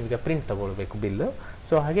ಹೇಳಿದ್ರೆ ನೀವೀಗ ಪ್ರಿಂಟ್ ತೊಗೊಳ್ಬೇಕು ಬಿಲ್ಲು.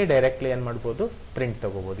 ಸೊ ಹಾಗೆ ಡೈರೆಕ್ಟ್ಲಿ ಏನು ಮಾಡ್ಬೋದು, ಪ್ರಿಂಟ್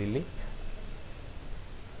ತೊಗೋಬೋದು. ಇಲ್ಲಿ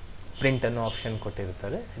ಪ್ರಿಂಟ್ ಅನ್ನೋ ಆಪ್ಷನ್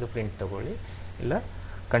ಕೊಟ್ಟಿರ್ತಾರೆ, ಇದು ಪ್ರಿಂಟ್ ತೊಗೊಳ್ಳಿ. ಇಲ್ಲ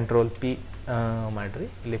ಕಂಟ್ರೋಲ್ P ಮಾಡಿರಿ,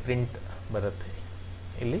 ಇಲ್ಲಿ ಪ್ರಿಂಟ್ ಬರುತ್ತೆ.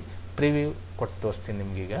 ಇಲ್ಲಿ ಪ್ರಿವ್ಯೂ ಕೊಟ್ಟು ತೋರಿಸ್ತೀನಿ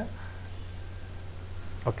ನಿಮಗೀಗ.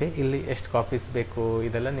 ಓಕೆ, ಇಲ್ಲಿ ಎಷ್ಟು ಕಾಪೀಸ್ ಬೇಕು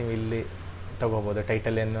ಇದೆಲ್ಲ ನೀವು ಇಲ್ಲಿ ತೊಗೋಬೋದು.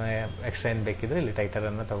 ಟೈಟಲ್ ಏನು ಎಕ್ಸ್ಟ್ರಾ ಏನು ಬೇಕಿದ್ರೆ ಇಲ್ಲಿ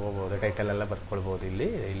ಟೈಟಲನ್ನು ತೊಗೋಬೋದು. ಟೈಟಲ್ ಎಲ್ಲ ಬರ್ಕೊಳ್ಬೋದು.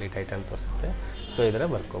 ಇಲ್ಲಿ ಟೈಟಲ್ ತೋರಿಸುತ್ತೆ, ಸೊ ಇದರ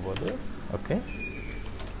ಬರ್ಕೋಬೋದು. ಓಕೆ,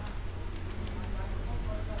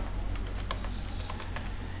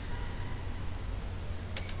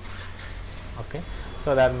 ಓಕೆ, ಸೊ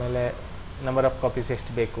ಅದಾದಮೇಲೆ ನಂಬರ್ ಆಫ್ ಕಾಪೀಸ್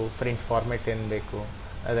ಎಷ್ಟು ಬೇಕು, ಪ್ರಿಂಟ್ ಫಾರ್ಮೆಟ್ ಏನು ಬೇಕು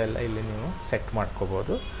ಅದೆಲ್ಲ ಇಲ್ಲಿ ನೀವು ಸೆಟ್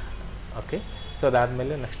ಮಾಡ್ಕೋಬೋದು. ಓಕೆ, ಸೊ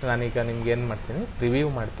ಅದಾದಮೇಲೆ ನೆಕ್ಸ್ಟ್ ನಾನೀಗ ನಿಮ್ಗೆ ಏನು ಮಾಡ್ತೀನಿ, ಪ್ರಿವ್ಯೂ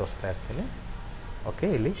ಮಾಡಿ ತೋರಿಸ್ತಾ ಇರ್ತೀನಿ. ಓಕೆ,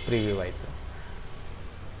 ಇಲ್ಲಿ ಪ್ರಿವ್ಯೂ ಆಯಿತು.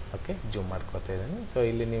 ಓಕೆ, ಜೂಮ್ ಮಾಡ್ಕೋತಾ ಇದ್ದೀನಿ. ಸೊ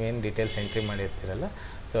ಇಲ್ಲಿ ನೀವೇನು ಡೀಟೇಲ್ಸ್ ಎಂಟ್ರಿ ಮಾಡಿರ್ತೀರಲ್ಲ,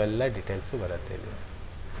 ಸೊ ಎಲ್ಲ ಡೀಟೇಲ್ಸು ಬರುತ್ತೆ. ಇಲ್ಲಿ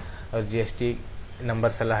ಅವ್ರು GST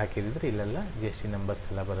ನಂಬರ್ಸ್ ಎಲ್ಲ ಹಾಕಿದ್ರೆ ಇಲ್ಲೆಲ್ಲ GST ನಂಬರ್ಸ್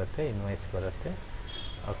ಎಲ್ಲ ಬರುತ್ತೆ, ಇನ್ವಾಯ್ಸ್ ಬರುತ್ತೆ.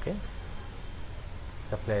 ಓಕೆ,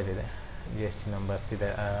 ಸಪ್ಲೈಯರ್ ಇದೆ, ಜಿ ಎಸ್ ಟಿ ನಂಬರ್ಸ್ ಇದೆ,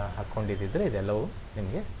 ಹಾಕ್ಕೊಂಡಿದ್ದಿದ್ರೆ ಇದೆಲ್ಲವೂ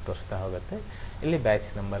ನಿಮಗೆ ತೋರಿಸ್ತಾ ಹೋಗುತ್ತೆ. ಇಲ್ಲಿ ಬ್ಯಾಚ್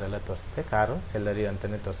ನಂಬರ್ ಎಲ್ಲ ತೋರಿಸುತ್ತೆ. ಕಾರು ಸೆಲ್ಲರಿ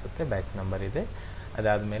ಅಂತಲೇ ತೋರಿಸುತ್ತೆ, ಬ್ಯಾಚ್ ನಂಬರ್ ಇದೆ.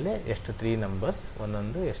 ಅದಾದಮೇಲೆ ಎಷ್ಟು 3 ನಂಬರ್ಸ್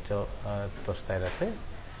ಒಂದೊಂದು ಎಷ್ಟು ತೋರಿಸ್ತಾ ಇರುತ್ತೆ.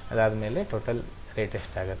 ಅದಾದಮೇಲೆ ಟೋಟಲ್ ರೇಟ್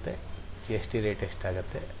ಎಷ್ಟಾಗುತ್ತೆ, ಜಿ ಎಸ್ ಟಿ ರೇಟ್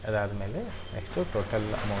ಎಷ್ಟಾಗುತ್ತೆ. ಅದಾದಮೇಲೆ ನೆಕ್ಸ್ಟು ಟೋಟಲ್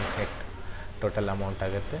ಅಮೌಂಟ್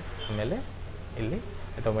ಆಗುತ್ತೆ. ಆಮೇಲೆ ಇಲ್ಲಿ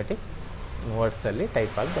ಆಟೋಮೆಟಿಕ್ ವರ್ಡ್ಸಲ್ಲಿ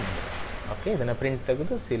ಟೈಪ್ ಆಗಿ ಬಂದಿದೆ. ಓಕೆ, ಇದನ್ನು ಪ್ರಿಂಟ್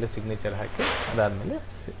ತೆಗೆದು ಸೀಲು ಸಿಗ್ನೇಚರ್ ಹಾಕಿ ಅದಾದಮೇಲೆ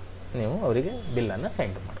ನೀವು ಅವರಿಗೆ ಬಿಲ್ಲನ್ನು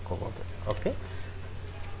ಸೆಂಡ್ ಮಾಡ್ಕೋಬೋದು. ಓಕೆ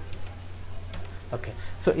ಓಕೆ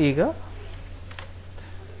ಸೊ ಈಗ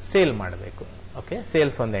ಸೇಲ್ ಮಾಡಬೇಕು. ಓಕೆ,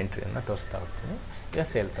 ಸೇಲ್ಸ್ ಒಂದು ಎಂಟ್ರಿಯನ್ನು ತೋರಿಸ್ತಾ ಹೋಗ್ತೀನಿ. ಈಗ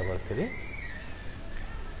ಸೇಲ್ ತಗೊಳ್ತೀರಿ.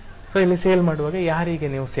 ಸೊ ಇಲ್ಲಿ ಸೇಲ್ ಮಾಡುವಾಗ ಯಾರಿಗೆ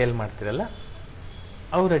ನೀವು ಸೇಲ್ ಮಾಡ್ತೀರಲ್ಲ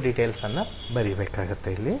ಅವರ ಡೀಟೇಲ್ಸನ್ನು ಬರೀಬೇಕಾಗತ್ತೆ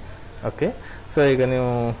ಇಲ್ಲಿ. ಓಕೆ, ಸೊ ಈಗ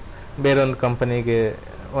ನೀವು ಬೇರೊಂದು ಕಂಪನಿಗೆ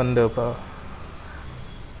ಒಂದು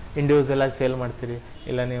ಇಂಡಿವಿಜುವಲ್ ಆಗಿ ಸೇಲ್ ಮಾಡ್ತೀರಿ,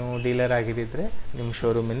 ಇಲ್ಲ ನೀವು ಡೀಲರ್ ಆಗಿದ್ದರೆ ನಿಮ್ಮ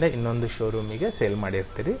ಶೋರೂಮಿಂದ ಇನ್ನೊಂದು ಶೋರೂಮಿಗೆ ಸೇಲ್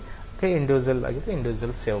ಮಾಡಿರ್ತೀರಿ. ಓಕೆ, ಇಂಡಿವಿಜುವಲ್ ಆಗಿದ್ದರೆ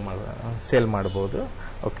ಇಂಡಿವಿಜುವಲ್ ಸೇಲ್ ಮಾಡ್ಬೋದು.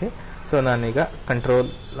 ಓಕೆ, ಸೊ ನಾನೀಗ ಕಂಟ್ರೋಲ್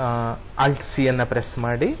ಆಲ್ಟ್ ಸಿ ಅನ್ನು ಪ್ರೆಸ್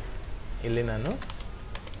ಮಾಡಿ ಇಲ್ಲಿ ನಾನು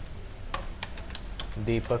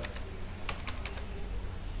ದೀಪಕ್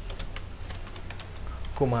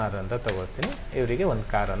ಕುಮಾರ್ ಅಂತ ತಗೋತೀನಿ. ಇವರಿಗೆ ಒಂದು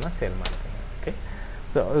ಕಾರನ್ನು ಸೇಲ್ ಮಾಡ್ತೀನಿ. ಓಕೆ,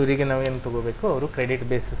 ಸೊ ಇವರಿಗೆ ನಾವೇನು ತೊಗೋಬೇಕು, ಅವರು ಕ್ರೆಡಿಟ್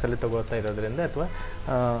ಬೇಸಿಸಲ್ಲಿ ತೊಗೋತಾ ಇರೋದ್ರಿಂದ ಅಥವಾ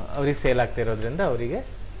ಅವ್ರಿಗೆ ಸೇಲ್ ಆಗ್ತಾ ಇರೋದ್ರಿಂದ ಅವರಿಗೆ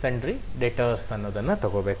ಸಂಡ್ರಿ ಡೆಟರ್ಸ್ ಅನ್ನೋದನ್ನು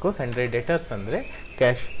ತೊಗೋಬೇಕು. ಸಂಡ್ರಿ ಡೆಟರ್ಸ್ ಅಂದರೆ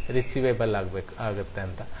ಕ್ಯಾಶ್ ರಿಸೀವೇಬಲ್ ಆಗುತ್ತೆ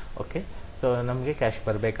ಅಂತ. ಓಕೆ, ಸೊ ನಮಗೆ ಕ್ಯಾಶ್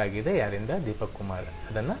ಬರಬೇಕಾಗಿದೆ ಯಾರಿಂದ, ದೀಪಕ್ ಕುಮಾರ್.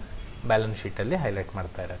 ಅದನ್ನು ಬ್ಯಾಲೆನ್ಸ್ ಶೀಟಲ್ಲಿ ಹೈಲೈಟ್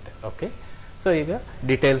ಮಾಡ್ತಾ ಇರುತ್ತೆ. ಓಕೆ, ಸೊ ಈಗ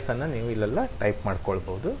ಡೀಟೇಲ್ಸನ್ನು ನೀವು ಇಲ್ಲೆಲ್ಲ ಟೈಪ್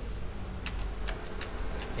ಮಾಡ್ಕೊಳ್ಬೋದು.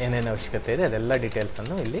 ಏನೇನು ಅವಶ್ಯಕತೆ ಇದೆ ಅದೆಲ್ಲ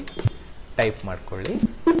ಡೀಟೇಲ್ಸನ್ನು ಇಲ್ಲಿ ಟೈಪ್ ಮಾಡ್ಕೊಳ್ಳಿ.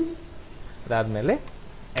 ಅದಾದಮೇಲೆ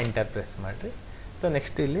ಎಂಟರ್ ಪ್ರೆಸ್ ಮಾಡಿರಿ. ಸೊ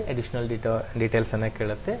ನೆಕ್ಸ್ಟ್ ಇಲ್ಲಿ ಅಡಿಷ್ನಲ್ ಡೀಟೇಲ್ಸನ್ನು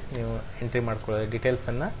ಕೇಳುತ್ತೆ. ನೀವು ಎಂಟ್ರಿ ಮಾಡ್ಕೊಳ್ಳೋ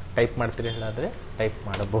ಡೀಟೇಲ್ಸನ್ನು ಟೈಪ್ ಮಾಡ್ತೀರಿ ಹೇಳಾದರೆ ಟೈಪ್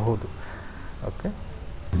ಮಾಡಬಹುದು. ಓಕೆ,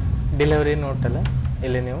 ಡೆಲಿವರಿ ನೋಟಲ್ಲ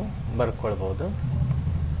ಇಲ್ಲಿ ನೀವು ಬರ್ಕೊಳ್ಬೋದು.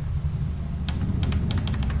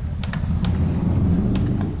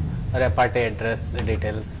 ರೆಪಾರ್ಟಿ ಅಡ್ರೆಸ್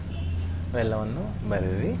ಡೀಟೇಲ್ಸ್ ಇವೆಲ್ಲವನ್ನು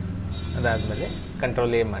ಬರೀರಿ. ಅದಾದಮೇಲೆ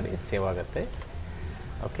ಕಂಟ್ರೋಲ್ ಎ ಮಾಡಿ ಸೇವ್ ಆಗುತ್ತೆ.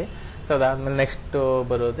 ಓಕೆ, ಸೊ ಅದಾದಮೇಲೆ ನೆಕ್ಸ್ಟು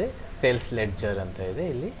ಬರೋದೇ ಸೇಲ್ಸ್ ಲೆಡ್ಜರ್ ಅಂತ ಇದೆ.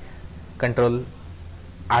 ಇಲ್ಲಿ control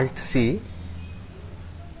halt C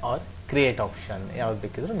R create option ಯಾವ್ದು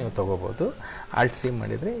ಬೇಕಿದ್ರೂ ನೀವು ತೊಗೋಬೋದು. ಆಲ್ಟ್ ಸಿ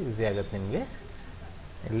ಮಾಡಿದರೆ ಈಸಿ ಆಗುತ್ತೆ ನಿಮಗೆ.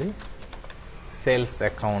 ಇಲ್ಲಿ ಸೇಲ್ಸ್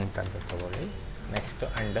ಅಕೌಂಟ್ ಅಂತ ತಗೊಳ್ಳಿ. Next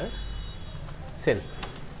under sales.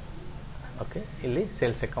 ಓಕೆ, ಇಲ್ಲಿ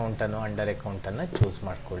ಸೇಲ್ಸ್ ಅಕೌಂಟನ್ನು ಅಂಡರ್ ಅಕೌಂಟನ್ನು ಚೂಸ್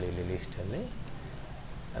ಮಾಡ್ಕೊಳ್ಳಿ ಇಲ್ಲಿ ಲಿಸ್ಟಲ್ಲಿ.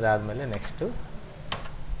 ಅದಾದಮೇಲೆ ನೆಕ್ಸ್ಟು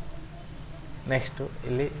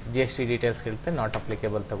ಇಲ್ಲಿ ಜಿ ಎಸ್ ಟಿ ಡೀಟೇಲ್ಸ್ ಇರುತ್ತೆ, ನಾಟ್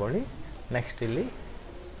ಅಪ್ಲಿಕೇಬಲ್ ತಗೊಳ್ಳಿ. ನೆಕ್ಸ್ಟ್ ಇಲ್ಲಿ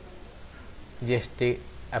ಜಿ ಎಸ್ ಟಿ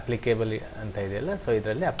ಅಪ್ಲಿಕೇಬಲ್ ಅಂತ ಇದೆಯಲ್ಲ, ಸೊ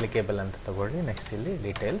ಇದರಲ್ಲಿ ಅಪ್ಲಿಕೇಬಲ್ ಅಂತ ತಗೊಳ್ಳಿ. ನೆಕ್ಸ್ಟ್ ಇಲ್ಲಿ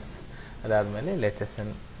ಡೀಟೇಲ್ಸ್. ಅದಾದಮೇಲೆ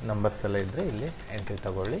ಲೆಚೆಸನ್ ನಂಬರ್ಸ್ ಎಲ್ಲ ಇದ್ದರೆ ಇಲ್ಲಿ ಎಂಟ್ರಿ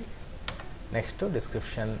ತಗೊಳ್ಳಿ. ನೆಕ್ಸ್ಟು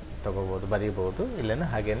ಡಿಸ್ಕ್ರಿಪ್ಷನ್ ತೊಗೋಬೋದು, ಬರೀಬೋದು. ಇಲ್ಲೇನೋ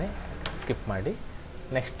ಹಾಗೇ ಸ್ಕಿಪ್ ಮಾಡಿ.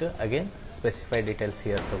 Next again specified details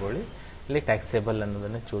here ತೊಗೊಳ್ಳಿ. ಇಲ್ಲಿ ಟ್ಯಾಕ್ಸೇಬಲ್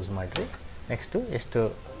ಅನ್ನೋದನ್ನು ಚೂಸ್ ಮಾಡಿರಿ. ನೆಕ್ಸ್ಟು ಎಷ್ಟು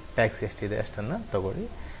ಟ್ಯಾಕ್ಸ್ ಎಷ್ಟಿದೆ ಅಷ್ಟನ್ನು ತೊಗೊಳ್ಳಿ.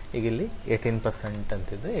 ಈಗ ಇಲ್ಲಿ 18%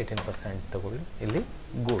 ಅಂತಿದ್ರೆ 18% ತೊಗೊಳ್ಳಿ. ಇಲ್ಲಿ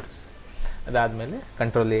ಗೂಡ್ಸ್. ಅದಾದಮೇಲೆ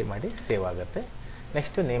ಕಂಟ್ರೋಲ್ ಎ ಮಾಡಿ ಸೇವ್ ಆಗುತ್ತೆ.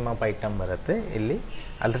 ನೆಕ್ಸ್ಟು ನೇಮ್ ಆಫ್ ಐಟಮ್ ಬರುತ್ತೆ. ಇಲ್ಲಿ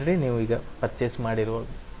ಆಲ್ರೆಡಿ ನೀವು ಈಗ ಪರ್ಚೇಸ್ ಮಾಡಿರುವ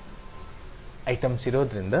ಐಟಮ್ಸ್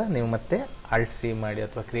ಇರೋದ್ರಿಂದ ನೀವು ಮತ್ತೆ ಆಲ್ಟ್ ಸಿ ಮಾಡಿ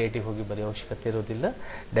ಅಥವಾ ಕ್ರಿಯೇಟಿವ್ ಹೋಗಿ ಬರೆಯೋ ಅವಶ್ಯಕತೆ ಇರೋದಿಲ್ಲ.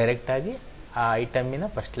 ಡೈರೆಕ್ಟಾಗಿ ಆ ಐಟಮಿನ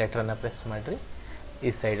ಫಸ್ಟ್ ಲೆಟ್ರನ್ನು ಪ್ರೆಸ್ ಮಾಡಿರಿ, ಈ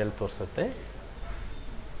ಸೈಡಲ್ಲಿ ತೋರಿಸುತ್ತೆ.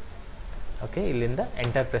 ಓಕೆ, ಇಲ್ಲಿಂದ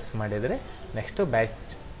ಎಂಟರ್ ಪ್ರೆಸ್ ಮಾಡಿದರೆ ನೆಕ್ಸ್ಟು ಬ್ಯಾಚ್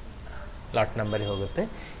ಲಾಟ್ ನಂಬರಿಗೆ ಹೋಗುತ್ತೆ.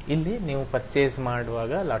 ಇಲ್ಲಿ ನೀವು ಪರ್ಚೇಸ್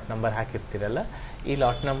ಮಾಡುವಾಗ ಲಾಟ್ ನಂಬರ್ ಹಾಕಿರ್ತೀರಲ್ಲ, ಈ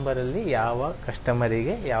ಲಾಟ್ ನಂಬರಲ್ಲಿ ಯಾವ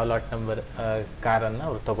ಕಸ್ಟಮರಿಗೆ ಯಾವ ಲಾಟ್ ನಂಬರ್ ಕಾರನ್ನು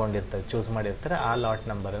ಅವ್ರು ತೊಗೊಂಡಿರ್ತಾರೆ, ಚೂಸ್ ಮಾಡಿರ್ತಾರೆ, ಆ ಲಾಟ್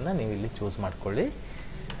ನಂಬರನ್ನು ನೀವು ಇಲ್ಲಿ ಚೂಸ್ ಮಾಡ್ಕೊಳ್ಳಿ.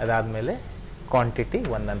 ಅದಾದಮೇಲೆ ಕ್ವಾಂಟಿಟಿ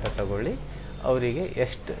 1 ಅಂತ ತಗೊಳ್ಳಿ. ಅವರಿಗೆ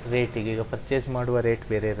ಎಷ್ಟು ರೇಟಿಗೆ, ಈಗ ಪರ್ಚೇಸ್ ಮಾಡುವ ರೇಟ್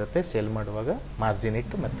ಬೇರೆ ಇರುತ್ತೆ, ಸೇಲ್ ಮಾಡುವಾಗ ಮಾರ್ಜಿನ್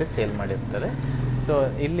ಇಟ್ಟು ಮತ್ತೆ ಸೇಲ್ ಮಾಡಿರ್ತಾರೆ. ಸೊ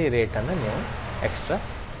ಇಲ್ಲಿ ರೇಟನ್ನು ನೀವು ಎಕ್ಸ್ಟ್ರಾ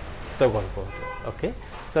ತೊಗೊಳ್ಬೋದು. ಓಕೆ,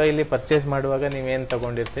 ಸೊ ಇಲ್ಲಿ ಪರ್ಚೇಸ್ ಮಾಡುವಾಗ ನೀವೇನು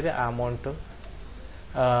ತೊಗೊಂಡಿರ್ತೀರಿ ಆ ಅಮೌಂಟು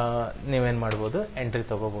ನೀವೇನು ಮಾಡ್ಬೋದು, ಎಂಟ್ರಿ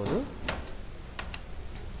ತೊಗೋಬೋದು.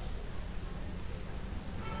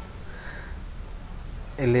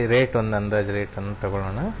 ಇಲ್ಲಿ ರೇಟ್ ಒಂದು ಅಂದಾಜು ರೇಟನ್ನು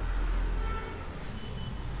ತಗೊಳ್ಳೋಣ.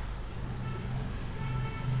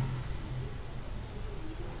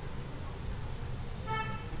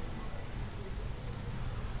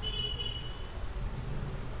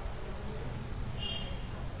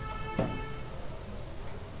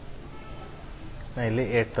 ಇಲ್ಲಿ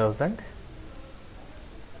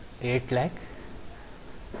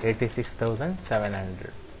 8,86,700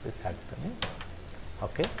 ರುಪೀಸ್ ಹಾಕ್ತೀನಿ.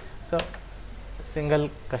 ಓಕೆ, ಸೊ ಸಿಂಗಲ್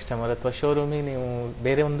ಕಸ್ಟಮರ್ ಅಥವಾ ಶೋರೂಮಿಗೆ ನೀವು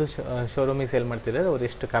ಬೇರೆ ಒಂದು ಶೋರೂಮಿಗೆ ಸೇಲ್ ಮಾಡ್ತಿದ್ದಾರೆ, ಅವ್ರು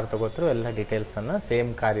ಎಷ್ಟು ಕಾರ್ ತೊಗೊಳ್ತಾರೋ ಎಲ್ಲ ಡೀಟೇಲ್ಸನ್ನು ಸೇಮ್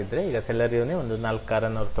ಕಾರ್ ಇದ್ದರೆ, ಈಗ ಸೆಲ್ಲರಿಯವನೇ ಒಂದು 4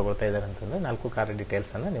 ಕಾರನ್ನು ಅವ್ರು ತೊಗೊಳ್ತಾ ಇದ್ದಾರೆ ಅಂತಂದರೆ 4 ಕಾರ್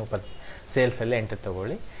ಡೀಟೇಲ್ಸನ್ನು ನೀವು ಸೇಲ್ಸಲ್ಲಿ ಎಂಟ್ರಿ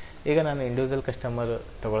ತೊಗೊಳ್ಳಿ. ಈಗ ನಾನು ಇಂಡಿವಿಜುವಲ್ ಕಸ್ಟಮರ್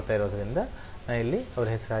ತೊಗೊಳ್ತಾ ಇರೋದ್ರಿಂದ ನಾನು ಇಲ್ಲಿ ಅವ್ರ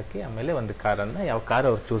ಹೆಸರು ಹಾಕಿ ಆಮೇಲೆ ಒಂದು ಕಾರನ್ನು ಯಾವ ಕಾರ್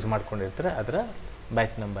ಅವ್ರು ಚೂಸ್ ಮಾಡ್ಕೊಂಡಿರ್ತಾರೆ ಅದರ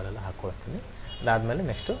ಬ್ಯಾಚ್ ನಂಬರೆಲ್ಲ ಹಾಕ್ಕೊಳ್ತೀನಿ. ಅದಾದಮೇಲೆ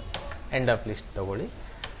ನೆಕ್ಸ್ಟು ಎಂಡ್ ಆಫ್ ಲಿಸ್ಟ್ ತೊಗೊಳ್ಳಿ.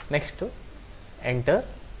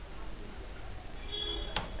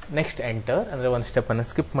 ನೆಕ್ಸ್ಟ್ ಎಂಟರ್ ಅಂದರೆ ಒಂದು ಸ್ಟೆಪ್ಪನ್ನು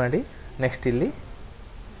ಸ್ಕಿಪ್ ಮಾಡಿ ನೆಕ್ಸ್ಟ್ ಇಲ್ಲಿ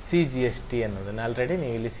CGST ಅನ್ನೋದನ್ನು ಆಲ್ರೆಡಿ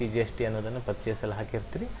ನೀವು ಇಲ್ಲಿ CGST ಅನ್ನೋದನ್ನು ಪರ್ಚೇಸಲ್ಲಿ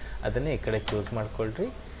ಹಾಕಿರ್ತೀರಿ, ಅದನ್ನೇ ಈ ಕಡೆ ಚೂಸ್ ಮಾಡ್ಕೊಳ್ರಿ,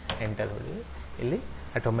 ಎಂಟರ್ ಹೊಡಿ. ಇಲ್ಲಿ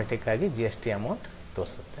ಆಟೋಮೆಟಿಕ್ಕಾಗಿ GST ಅಮೌಂಟ್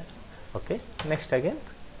ತೋರಿಸುತ್ತೆ. Okay, next again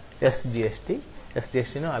S G S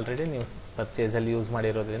ಟಿನೂ already ನೀವು ಪರ್ಚೇಸಲ್ಲಿ ಯೂಸ್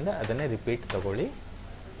ಮಾಡಿರೋದ್ರಿಂದ ಅದನ್ನೇ ರಿಪೀಟ್ ತೊಗೊಳ್ಳಿ.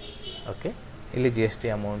 ಓಕೆ, ಇಲ್ಲಿ GST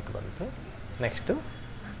ಅಮೌಂಟ್ ಬಂತು. ನೆಕ್ಸ್ಟು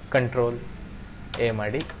ಕಂಟ್ರೋಲ್ ಎ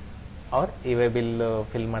ಮಾಡಿ, ಅವ್ರು ಇವೆ ಬಿಲ್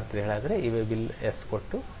ಫಿಲ್ ಮಾಡ್ತೀರಿ ಹೇಳಿದ್ರೆ ಇವೆ ಬಿಲ್ ಎಸ್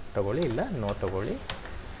ಕೊಟ್ಟು ತೊಗೊಳ್ಳಿ, ಇಲ್ಲ ನೋ ತೊಗೊಳ್ಳಿ.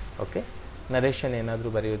 ಓಕೆ, ನರೇಷನ್ ಏನಾದರೂ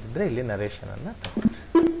ಬರೆಯೋದಿದ್ದರೆ ಇಲ್ಲಿ ನರೇಷನನ್ನು ತಗೊಳ್ಳಿ.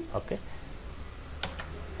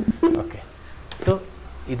 ಓಕೆ, ಸೊ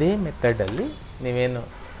ಇದೇ ಮೆಥಡಲ್ಲಿ ನೀವೇನು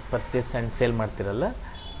ಪರ್ಚೇಸ್ ಆ್ಯಂಡ್ ಸೇಲ್ ಮಾಡ್ತಿರಲ್ಲ,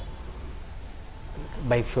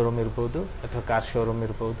 ಬೈಕ್ ಶೋರೂಮ್ ಇರ್ಬೋದು ಅಥವಾ ಕಾರ್ ಶೋರೂಮ್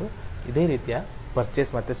ಇರ್ಬೋದು, ಇದೇ ರೀತಿಯ ಪರ್ಚೇಸ್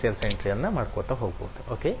ಮತ್ತು ಸೇಲ್ಸ್ ಎಂಟ್ರಿಯನ್ನು ಮಾಡ್ಕೋತಾ ಹೋಗ್ಬೋದು.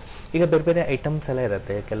 ಓಕೆ, ಈಗ ಬೇರೆ ಬೇರೆ ಐಟಮ್ಸ್ ಎಲ್ಲ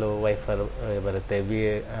ಇರುತ್ತೆ, ಕೆಲವು ವೈಫರ್ ಬರುತ್ತೆ,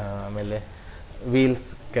 ಆಮೇಲೆ ವೀಲ್ಸ್,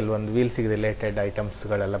 ಕೆಲವೊಂದು ವೀಲ್ಸಿಗೆ ರಿಲೇಟೆಡ್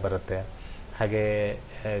ಐಟಮ್ಸ್ಗಳೆಲ್ಲ ಬರುತ್ತೆ. ಹಾಗೆ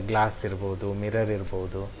ಗ್ಲಾಸ್ ಇರ್ಬೋದು, ಮಿರರ್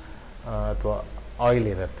ಇರ್ಬೋದು, ಅಥವಾ ಆಯಿಲ್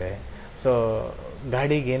ಇರುತ್ತೆ. ಸೊ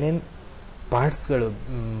ಗಾಡಿಗೆ ಏನೇನು ಪಾರ್ಟ್ಸ್ಗಳು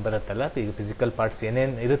ಬರುತ್ತಲ್ಲ, ಈಗ ಫಿಸಿಕಲ್ ಪಾರ್ಟ್ಸ್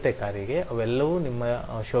ಏನೇನು ಇರುತ್ತೆ ಕಾರಿಗೆ, ಅವೆಲ್ಲವೂ ನಿಮ್ಮ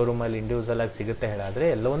ಶೋರೂಮಲ್ಲಿ ಇಂಡಿವಿಜುವಲ್ ಆಗಿ ಸಿಗುತ್ತೆ ಹೇಳಿದ್ರೆ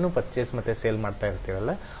ಎಲ್ಲವನ್ನೂ ಪರ್ಚೇಸ್ ಮತ್ತು ಸೇಲ್ ಮಾಡ್ತಾ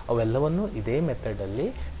ಇರ್ತೀವಲ್ಲ, ಅವೆಲ್ಲವನ್ನೂ ಇದೇ ಮೆಥಡಲ್ಲಿ,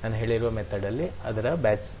 ನಾನು ಹೇಳಿರುವ ಮೆಥಡಲ್ಲಿ ಅದರ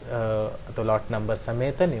ಬ್ಯಾಚ್ ಅಥವಾ ಲಾಟ್ ನಂಬರ್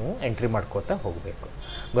ಸಮೇತ ನೀವು ಎಂಟ್ರಿ ಮಾಡ್ಕೋತಾ ಹೋಗಬೇಕು.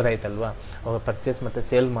 ಗೊತ್ತಾಯ್ತಲ್ವಾ? ಪರ್ಚೇಸ್ ಮತ್ತು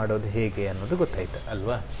ಸೇಲ್ ಮಾಡೋದು ಹೇಗೆ ಅನ್ನೋದು ಗೊತ್ತಾಯ್ತು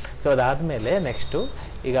ಅಲ್ವಾ? ಸೊ ಅದಾದಮೇಲೆ ನೆಕ್ಸ್ಟು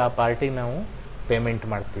ಈಗ ಆ ಪಾರ್ಟಿಗೆ ನಾವು ಪೇಮೆಂಟ್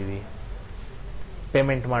ಮಾಡ್ತೀವಿ.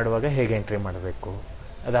 ಪೇಮೆಂಟ್ ಮಾಡುವಾಗ ಹೇಗೆ ಎಂಟ್ರಿ ಮಾಡಬೇಕು,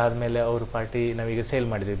 ಅದಾದಮೇಲೆ ಅವ್ರ ಪಾರ್ಟಿ ನಾವೀಗ ಸೇಲ್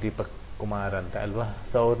ಮಾಡಿದ್ವಿ ದೀಪಕ್ ಕುಮಾರ್ ಅಂತ ಅಲ್ವಾ,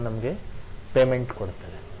 ಸೊ ಅವ್ರು ನಮಗೆ ಪೇಮೆಂಟ್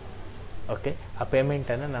ಕೊಡ್ತಾರೆ. ಓಕೆ, ಆ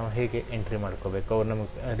ಪೇಮೆಂಟನ್ನು ನಾವು ಹೇಗೆ ಎಂಟ್ರಿ ಮಾಡ್ಕೋಬೇಕು, ಅವ್ರು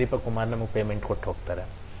ನಮಗೆ ದೀಪಕ್ ಕುಮಾರ್ ನಮಗೆ ಪೇಮೆಂಟ್ ಕೊಟ್ಟು ಹೋಗ್ತಾರೆ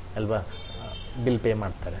ಅಲ್ವಾ, ಬಿಲ್ ಪೇ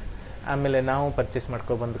ಮಾಡ್ತಾರೆ. ಆಮೇಲೆ ನಾವು ಪರ್ಚೇಸ್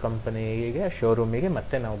ಮಾಡ್ಕೊಬಂದು ಕಂಪನಿಗೆ ಶೋರೂಮಿಗೆ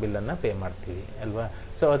ಮತ್ತೆ ನಾವು ಬಿಲ್ಲನ್ನು ಪೇ ಮಾಡ್ತೀವಿ ಅಲ್ವಾ.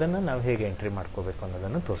 ಸೊ ಅದನ್ನು ನಾವು ಹೇಗೆ ಎಂಟ್ರಿ ಮಾಡ್ಕೋಬೇಕು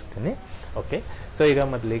ಅನ್ನೋದನ್ನು ತೋರಿಸ್ತೀನಿ. ಓಕೆ, ಸೊ ಈಗ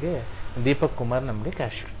ಮೊದಲಿಗೆ ದೀಪಕ್ ಕುಮಾರ್ ನಮಗೆ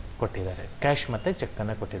ಕ್ಯಾಶ್ ಕೊಟ್ಟಿದ್ದಾರೆ, ಕ್ಯಾಶ್ ಮತ್ತು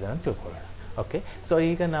ಚೆಕ್ಕನ್ನು ಕೊಟ್ಟಿದ್ದಾರೆ ಅಂತ ತಿಳ್ಕೊಳ್ಳೋಣ. ಓಕೆ, ಸೊ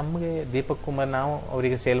ಈಗ ನಮಗೆ ದೀಪಕ್ ಕುಮಾರ್ ನಾವು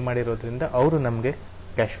ಅವರಿಗೆ ಸೇಲ್ ಮಾಡಿರೋದ್ರಿಂದ ಅವರು ನಮಗೆ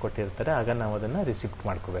ಕ್ಯಾಶ್ ಕೊಟ್ಟಿರ್ತಾರೆ, ಆಗ ನಾವು ಅದನ್ನು ರಿಸಿಪ್ಟ್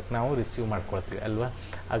ಮಾಡ್ಕೋಬೇಕು, ನಾವು ರಿಸೀವ್ ಮಾಡ್ಕೊಳ್ತೀವಿ ಅಲ್ವಾ.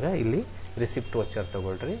 ಆಗ ಇಲ್ಲಿ ರಿಸಿಪ್ಟ್ ವೋಚರ್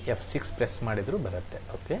ತೊಗೊಳ್ರಿ, F6 ಪ್ರೆಸ್ ಮಾಡಿದರೂ ಬರುತ್ತೆ.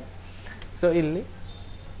 ಓಕೆ, ಸೊ ಇಲ್ಲಿ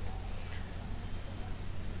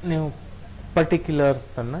ನೀವು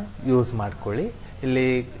ಪರ್ಟಿಕ್ಯುಲರ್ಸನ್ನು ಯೂಸ್ ಮಾಡ್ಕೊಳ್ಳಿ. ಇಲ್ಲಿ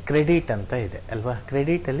ಕ್ರೆಡಿಟ್ ಅಂತ ಇದೆ ಅಲ್ವಾ,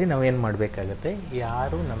 ಕ್ರೆಡಿಟಲ್ಲಿ ನಾವು ಏನು ಮಾಡಬೇಕಾಗತ್ತೆ,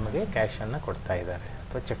 ಯಾರು ನಮಗೆ ಕ್ಯಾಶನ್ನು ಕೊಡ್ತಾ ಇದ್ದಾರೆ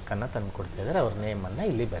ಅಥವಾ ಚೆಕ್ಕನ್ನು ತಂದು ಕೊಡ್ತಾ ಇದ್ದಾರೆ ಅವ್ರ ನೇಮನ್ನು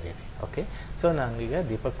ಇಲ್ಲಿ ಬರೀರಿ. ಓಕೆ, ಸೊ ನಾವೀಗ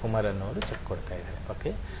ದೀಪಕ್ ಕುಮಾರ್ ಅನ್ನೋರು ಚೆಕ್ ಕೊಡ್ತಾ ಇದ್ದಾರೆ. ಓಕೆ,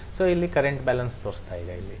 ಸೊ ಇಲ್ಲಿ ಕರೆಂಟ್ ಬ್ಯಾಲೆನ್ಸ್ ತೋರಿಸ್ತಾ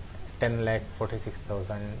ಇದೆ, ಇಲ್ಲಿ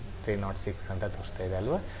 10,46,306 ಅಂತ ತೋರಿಸ್ತಾ ಇದೆ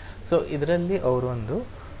ಅಲ್ವಾ. ಸೊ ಇದರಲ್ಲಿ ಅವರು ಒಂದು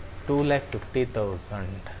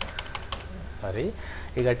 2,50,000 ಸಾರಿ,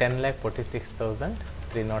 ಈಗ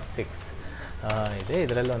 10,46,306 ಇದೆ,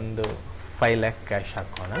 ಇದರಲ್ಲಿ ಒಂದು 5 lakh ಕ್ಯಾಶ್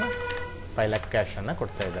ಹಾಕೋಣ. 5 lakh ಕ್ಯಾಶನ್ನು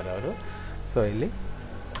ಕೊಡ್ತಾ ಇದ್ದಾರೆ ಅವರು. ಸೊ ಇಲ್ಲಿ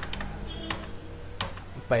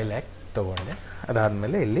 5 lakh ತೊಗೊಂಡೆ.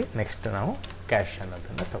 ಅದಾದಮೇಲೆ ಇಲ್ಲಿ ನೆಕ್ಸ್ಟ್ ನಾವು ಕ್ಯಾಶ್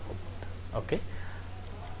ಅನ್ನೋದನ್ನು ತೊಗೋಬೋದು. ಓಕೆ,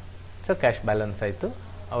 ಸೊ ಕ್ಯಾಶ್ ಬ್ಯಾಲೆನ್ಸ್ ಆಯಿತು,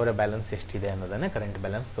 ಅವರ ಬ್ಯಾಲೆನ್ಸ್ ಎಷ್ಟಿದೆ ಅನ್ನೋದನ್ನು ಕರೆಂಟ್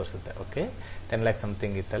ಬ್ಯಾಲೆನ್ಸ್ ತೋರಿಸುತ್ತೆ. ಓಕೆ, 10 lakh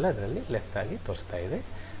ಸಮಥಿಂಗ್ ಇತ್ತಲ್ಲ ಅದರಲ್ಲಿ ಲೆಸ್ ಆಗಿ ತೋರಿಸ್ತಾ ಇದೆ.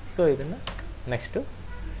 ಸೊ ಇದನ್ನು ನೆಕ್ಸ್ಟು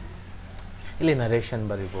ಇಲ್ಲಿ ನರೇಷನ್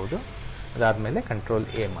ಬರಿಬೋದು. ಅದಾದಮೇಲೆ ಕಂಟ್ರೋಲ್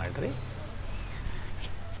ಎ ಮಾಡಿರಿ.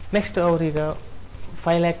 ನೆಕ್ಸ್ಟ್ ಅವರೀಗ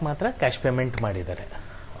 5 lakh ಮಾತ್ರ ಕ್ಯಾಶ್ ಪೇಮೆಂಟ್ ಮಾಡಿದ್ದಾರೆ.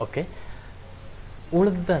 ಓಕೆ,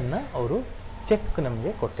 ಉಳಿದನ್ನು ಅವರು ಚೆಕ್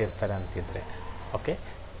ನಮಗೆ ಕೊಟ್ಟಿರ್ತಾರೆ ಅಂತಿದ್ರೆ ಓಕೆ,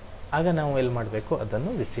 ಆಗ ನಾವು ಎಲ್ಲಿ ಮಾಡಬೇಕು,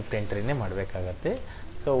 ಅದನ್ನು ರಿಸಿಪ್ಟ್ ಎಂಟ್ರಿನೇ ಮಾಡಬೇಕಾಗತ್ತೆ.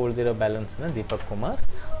 ಸೊ ಉಳಿದಿರೋ ಬ್ಯಾಲೆನ್ಸ್ನ ದೀಪಕ್ ಕುಮಾರ್,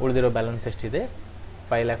 ಉಳಿದಿರೋ ಬ್ಯಾಲೆನ್ಸ್ ಎಷ್ಟಿದೆ,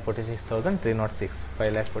 5,46,306,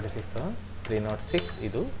 5,46,306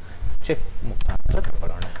 ಇದು ಚೆಕ್ ಮುಖಾಂತರ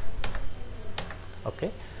ತಗೊಳ್ಳೋಣ. ಓಕೆ,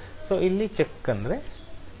 ಸೊ ಇಲ್ಲಿ ಚೆಕ್ ಅಂದರೆ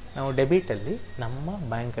ನಾವು ಡೆಬಿಟಲ್ಲಿ ನಮ್ಮ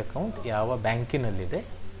ಬ್ಯಾಂಕ್ ಅಕೌಂಟ್ ಯಾವ ಬ್ಯಾಂಕಿನಲ್ಲಿದೆ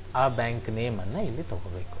ಆ ಬ್ಯಾಂಕ್ ನೇಮನ್ನು ಇಲ್ಲಿ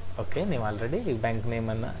ತೊಗೋಬೇಕು. ಓಕೆ, ನೀವು ಆಲ್ರೆಡಿ ಈ ಬ್ಯಾಂಕ್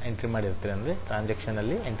ನೇಮನ್ನು ಎಂಟ್ರಿ ಮಾಡಿರ್ತೀರಿ, ಅಂದರೆ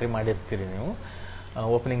ಟ್ರಾನ್ಸಾಕ್ಷನಲ್ಲಿ ಎಂಟ್ರಿ ಮಾಡಿರ್ತೀರಿ ನೀವು.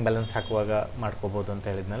 ಓಪನಿಂಗ್ ಬ್ಯಾಲೆನ್ಸ್ ಹಾಕುವಾಗ ಮಾಡ್ಕೋಬೋದು ಅಂತ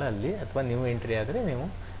ಹೇಳಿದ್ನಲ್ಲ ಅಲ್ಲಿ, ಅಥವಾ ನೀವು ಎಂಟ್ರಿ ಆದರೆ ನೀವು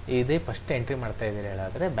ಇದೇ ಫಸ್ಟ್ ಎಂಟ್ರಿ ಮಾಡ್ತಾ ಇದ್ದೀರಿ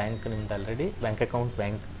ಹೇಳಾದರೆ ಬ್ಯಾಂಕ್ ನಿಮ್ದು ಆಲ್ರೆಡಿ ಬ್ಯಾಂಕ್ ಅಕೌಂಟ್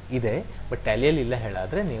ಬ್ಯಾಂಕ್ ಇದೆ, ಬಟ್ ಟ್ಯಾಲಿಯಲ್ಲಿ ಇಲ್ಲ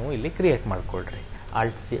ಹೇಳಾದರೆ ನೀವು ಇಲ್ಲಿ ಕ್ರಿಯೇಟ್ ಮಾಡ್ಕೊಳ್ರಿ.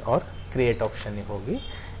 Alt+C ಆರ್ ಕ್ರಿಯೇಟ್ ಆಪ್ಷನ್ನಿಗೆ ಹೋಗಿ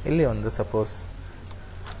ಇಲ್ಲಿ ಒಂದು ಸಪೋಸ್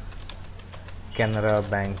ಕೆನರಾ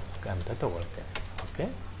ಬ್ಯಾಂಕ್ ಅಂತ ತೊಗೊಳ್ತೇನೆ. ಓಕೆ,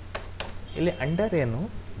 ಇಲ್ಲಿ ಅಂಡರ್ ಏನು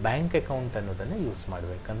ಬ್ಯಾಂಕ್ ಅಕೌಂಟ್ ಅನ್ನೋದನ್ನು ಯೂಸ್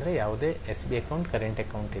ಮಾಡಬೇಕಂದ್ರೆ ಯಾವುದೇ S B account current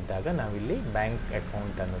account ಇದ್ದಾಗ ನಾವಿಲ್ಲಿ ಬ್ಯಾಂಕ್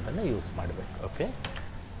ಅಕೌಂಟ್ ಅನ್ನೋದನ್ನು ಯೂಸ್ ಮಾಡಬೇಕು. ಓಕೆ,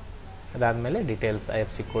 ಅದಾದಮೇಲೆ details I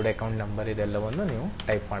F C code, account number ಇದೆಲ್ಲವನ್ನು ನೀವು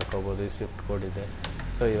ಟೈಪ್ ಮಾಡ್ಕೋಬೋದು. ಸ್ವಿಫ್ಟ್ ಕೋಡ್ ಇದೆ,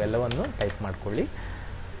 ಸೊ ಇವೆಲ್ಲವನ್ನು ಟೈಪ್ ಮಾಡ್ಕೊಳ್ಳಿ,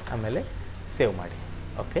 ಆಮೇಲೆ ಸೇವ್ ಮಾಡಿ.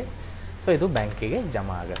 ಓಕೆ, ಸೊ ಇದು ಬ್ಯಾಂಕಿಗೆ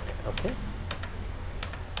ಜಮಾ ಆಗುತ್ತೆ.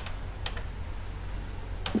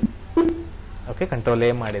 ಓಕೆ, ಕಂಟ್ರೋಲ್ ಎ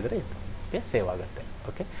ಮಾಡಿದರೆ ಇದು ಓಕೆ ಸೇವ್ ಆಗುತ್ತೆ.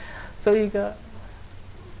 ಓಕೆ, ಸೊ ಈಗ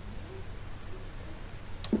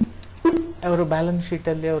ಅವರು ಬ್ಯಾಲೆನ್ಸ್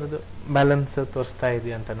ಶೀಟಲ್ಲಿ ಅವ್ರದ್ದು ಬ್ಯಾಲೆನ್ಸ್ ತೋರಿಸ್ತಾ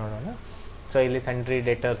ಇದೆಯಾ ಅಂತ ನೋಡೋಣ. ಸೊ ಇಲ್ಲಿ ಸಂಡ್ರಿ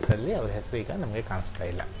ಡೇಟರ್ಸಲ್ಲಿ ಅವ್ರ ಹೆಸರು ಈಗ ನಮಗೆ ಕಾಣಿಸ್ತಾ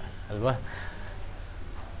ಇಲ್ಲ ಅಲ್ವಾ.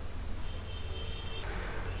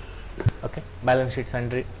 ಓಕೆ, ಬ್ಯಾಲೆನ್ಸ್ ಶೀಟ್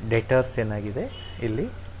ಸಂಡ್ರಿ ಡೇಟರ್ಸ್ ಏನಾಗಿದೆ ಇಲ್ಲಿ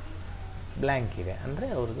ಬ್ಲ್ಯಾಂಕ್ ಇದೆ, ಅಂದರೆ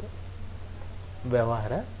ಅವ್ರದ್ದು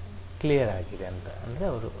ವ್ಯವಹಾರ ಕ್ಲಿಯರ್ ಆಗಿದೆ ಅಂತ, ಅಂದರೆ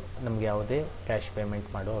ಅವರು ನಮಗೆ ಯಾವುದೇ ಕ್ಯಾಶ್ ಪೇಮೆಂಟ್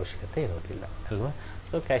ಮಾಡೋ ಅವಶ್ಯಕತೆ ಇರೋದಿಲ್ಲ ಅಲ್ವಾ.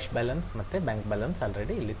 ಸೊ ಕ್ಯಾಶ್ ಬ್ಯಾಲೆನ್ಸ್ ಮತ್ತು ಬ್ಯಾಂಕ್ ಬ್ಯಾಲೆನ್ಸ್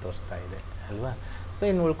ಆಲ್ರೆಡಿ ಇಲ್ಲಿ ತೋರಿಸ್ತಾ ಇದೆ ಅಲ್ವಾ. ಸೊ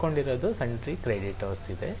ಇನ್ನು ಉಳ್ಕೊಂಡಿರೋದು ಸಂಡ್ರಿ ಕ್ರೆಡಿಟರ್ಸ್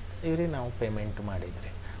ಇದೆ. ಇವ್ರಿಗೆ ನಾವು ಪೇಮೆಂಟ್ ಮಾಡಿದರೆ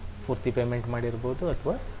ಪೂರ್ತಿ ಪೇಮೆಂಟ್ ಮಾಡಿರ್ಬೋದು,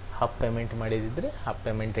 ಅಥವಾ ಹಾಫ್ ಪೇಮೆಂಟ್ ಮಾಡಿದಿದ್ರೆ ಹಾಫ್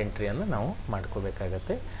ಪೇಮೆಂಟ್ ಎಂಟ್ರಿಯನ್ನು ನಾವು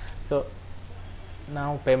ಮಾಡ್ಕೋಬೇಕಾಗತ್ತೆ. ಸೊ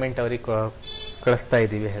ನಾವು ಪೇಮೆಂಟ್ ಅವ್ರಿಗೆ ಕಳಿಸ್ತಾ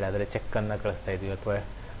ಇದ್ದೀವಿ ಹೇಳಿದ್ರೆ, ಚೆಕ್ಕನ್ನು ಕಳಿಸ್ತಾ ಇದ್ದೀವಿ ಅಥವಾ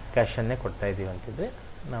ಕ್ಯಾಶನ್ನೇ ಕೊಡ್ತಾ ಇದ್ದೀವಿ ಅಂತಿದ್ರೆ,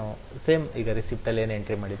 ನಾವು ಸೇಮ್ ಈಗ ರಿಸಿಪ್ಟಲ್ಲಿ ಏನು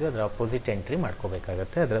ಎಂಟ್ರಿ ಮಾಡಿದ್ವಿ ಅದರ ಅಪೋಸಿಟ್ ಎಂಟ್ರಿ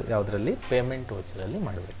ಮಾಡ್ಕೋಬೇಕಾಗತ್ತೆ. ಅದರ ಯಾವುದರಲ್ಲಿ ಪೇಮೆಂಟ್ ವೋಚರಲ್ಲಿ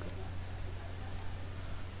ಮಾಡಬೇಕು.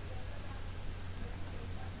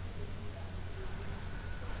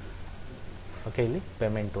 ಓಕೆ, ಇಲ್ಲಿ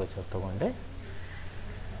ಪೇಮೆಂಟ್ ವೋಚರ್ ತೊಗೊಂಡೆ.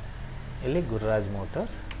 ಇಲ್ಲಿ ಗುರುರಾಜ್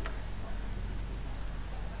ಮೋಟರ್ಸ್,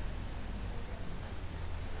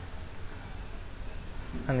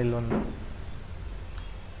 ನಾನಿಲ್ಲೊಂದು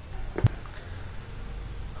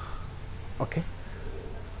ಓಕೆ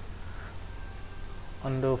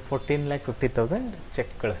ಒಂದು 14,50,000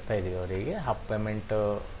 ಚೆಕ್ ಕಳಿಸ್ತಾ ಇದ್ದೀವಿ ಅವರಿಗೆ. ಹಾಫ್ ಪೇಮೆಂಟು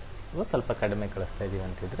ಸ್ವಲ್ಪ ಕಡಿಮೆ ಕಳಿಸ್ತಾ ಇದ್ದೀವಿ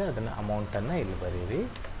ಅಂತಿದ್ರೆ ಅದನ್ನು ಅಮೌಂಟನ್ನು ಇಲ್ಲಿ ಬರೀರಿ.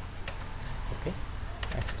 Okay,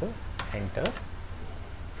 next enter.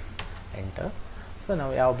 ಸೊ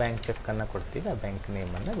ನಾವು ಯಾವ ಬ್ಯಾಂಕ್ ಚೆಕ್ಕನ್ನು ಕೊಡ್ತೀವಿ ಆ ಬ್ಯಾಂಕ್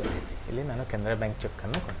ನೇಮನ್ನು ಬರೀರಿ. ಇಲ್ಲಿ ನಾನು ಕೆನರಾ ಬ್ಯಾಂಕ್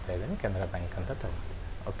ಚೆಕ್ಕನ್ನು ಕೊಡ್ತಾ ಇದ್ದೀನಿ, ಕೆನರಾ ಬ್ಯಾಂಕ್ ಅಂತ ತಗೊಳ್ತೀನಿ.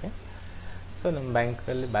 ಓಕೆ, ಸೊ ನಮ್ಮ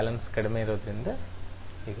ಬ್ಯಾಂಕಲ್ಲಿ ಬ್ಯಾಲೆನ್ಸ್ ಕಡಿಮೆ ಇರೋದ್ರಿಂದ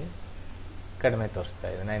ಹೀಗೆ ಕಡಿಮೆ ತೋರಿಸ್ತಾ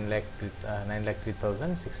ಇದೆ.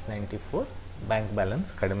 9,03,694 ಬ್ಯಾಂಕ್ ಬ್ಯಾಲೆನ್ಸ್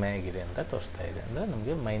ಕಡಿಮೆ ಆಗಿದೆ ಅಂತ ತೋರಿಸ್ತಾ ಇದೆ, ಅಂದರೆ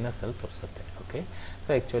ನಮಗೆ ಮೈನಸಲ್ಲಿ ತೋರಿಸುತ್ತೆ. ಓಕೆ, ಸೊ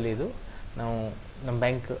ಆ್ಯಕ್ಚುಲಿ ಇದು ನಾವು ನಮ್ಮ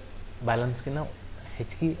ಬ್ಯಾಂಕ್ ಬ್ಯಾಲೆನ್ಸ್ಗಿನ್ನ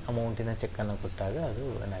ಹೆಚ್ಚಿಗೆ ಅಮೌಂಟಿನ ಚೆಕ್ಕನ್ನು ಕೊಟ್ಟಾಗ ಅದು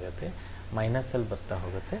ಏನಾಗುತ್ತೆ ಮೈನಸಲ್ಲಿ ಬರ್ತಾ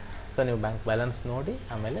ಹೋಗುತ್ತೆ. ಸೊ ನೀವು ಬ್ಯಾಂಕ್ ಬ್ಯಾಲೆನ್ಸ್ ನೋಡಿ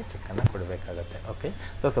ಆಮೇಲೆ ಚೆಕ್ಕನ್ನು ಕೊಡಬೇಕಾಗತ್ತೆ. ಓಕೆ,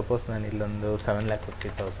 ಸೊ ಸಪೋಸ್ ನಾನು ಇಲ್ಲೊಂದು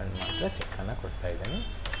 7,50,000 ಮಾತ್ರ ಚೆಕ್ಕನ್ನು ಕೊಡ್ತಾ ಇದ್ದೀನಿ.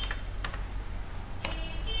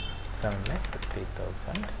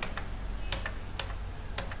 7,50,000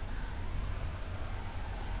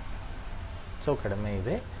 ಸೊ ಕಡಿಮೆ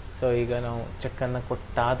ಇದೆ. ಸೊ ಈಗ ನಾವು ಚೆಕ್ಕನ್ನು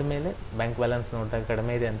ಕೊಟ್ಟಾದ ಮೇಲೆ ಬ್ಯಾಂಕ್ ಬ್ಯಾಲೆನ್ಸ್ ನೋಡಿದಾಗ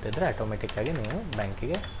ಕಡಿಮೆ ಇದೆ ಅಂತಿದ್ರೆ ಆಟೋಮೆಟಿಕ್ಕಾಗಿ ನೀವು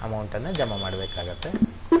ಬ್ಯಾಂಕಿಗೆ ಅಮೌಂಟನ್ನು ಜಮಾ ಮಾಡಬೇಕಾಗತ್ತೆ.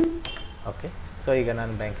 ಓಕೆ, ಸೊ ಈಗ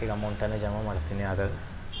ನಾನು ಬ್ಯಾಂಕಿಗೆ ಅಮೌಂಟನ್ನು ಜಮಾ ಮಾಡ್ತೀನಿ. ಆದರೆ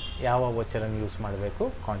ಯಾವ ವೋಚರನ್ನು ಯೂಸ್ ಮಾಡಬೇಕು?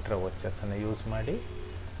 ಕಾಂಟ್ರಾ ವೋಚರ್ಸನ್ನು ಯೂಸ್ ಮಾಡಿ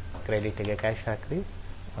ಕ್ರೆಡಿಟಿಗೆ ಕ್ಯಾಶ್ ಹಾಕ್ರಿ.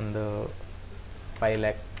 ಒಂದು 5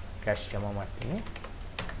 lakh ಕ್ಯಾಶ್ ಜಮಾ ಮಾಡ್ತೀನಿ.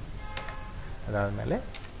 ಅದಾದಮೇಲೆ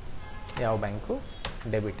ಯಾವ ಬ್ಯಾಂಕು?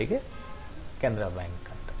 ಡೆಬಿಟಿಗೆ ಕೆನರಾ ಬ್ಯಾಂಕ್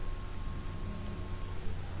ಅಂತ.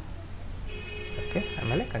 ಓಕೆ,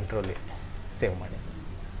 ಆಮೇಲೆ ಕಂಟ್ರೋಲಿ ಸೇವ್ ಮಾಡಿ.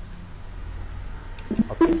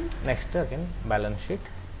 Okay, next again balance sheet.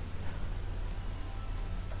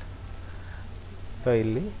 So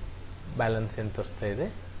ಇಲ್ಲಿ ಬ್ಯಾಲೆನ್ಸ್ ಏನು ತೋರಿಸ್ತಾ ಇದೆ?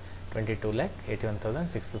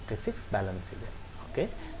 22,81,656 ಬ್ಯಾಲೆನ್ಸ್ ಇದೆ. ಓಕೆ,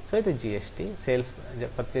 ಸೊ ಇದು GST. ಸೇಲ್ಸ್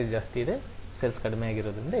ಪರ್ಚೇಸ್ ಜಾಸ್ತಿ ಇದೆ, ಸೇಲ್ಸ್ ಕಡಿಮೆ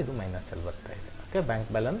ಆಗಿರೋದ್ರಿಂದ ಇದು ಮೈನಸಲ್ಲಿ ಬರ್ತಾ ಇದೆ. ಓಕೆ, ಬ್ಯಾಂಕ್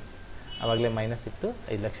ಬ್ಯಾಲೆನ್ಸ್ ಆವಾಗಲೇ ಮೈನಸ್ ಇತ್ತು,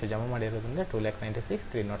 5 ಲಕ್ಷ ಜಮಾ ಮಾಡಿರೋದ್ರಿಂದ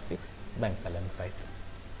 2,96,306 ಬ್ಯಾಂಕ್ ಬ್ಯಾಲೆನ್ಸ್ ಆಯಿತು.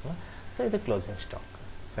 ಸೊ ಇದು ಕ್ಲೋಸಿಂಗ್ ಸ್ಟಾಕ್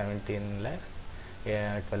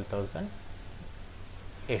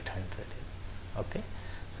 17,12,800. ಓಕೆ,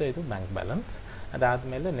 ಸೊ ಇದು ಬ್ಯಾಂಕ್ ಬ್ಯಾಲೆನ್ಸ್.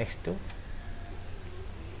 ಅದಾದಮೇಲೆ ನೆಕ್ಸ್ಟು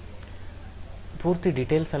ಪೂರ್ತಿ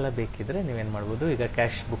ಡೀಟೇಲ್ಸ್ ಎಲ್ಲ ಬೇಕಿದ್ರೆ ನೀವೇನು ಮಾಡ್ಬೋದು, ಈಗ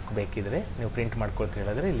ಕ್ಯಾಶ್ ಬುಕ್ ಬೇಕಿದ್ರೆ ನೀವು ಪ್ರಿಂಟ್ ಮಾಡ್ಕೊಳ್ತೀರಿ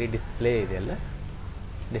ಹೇಳಿದ್ರೆ ಇಲ್ಲಿ ಡಿಸ್ಪ್ಲೇ ಇದೆಯಲ್ಲ,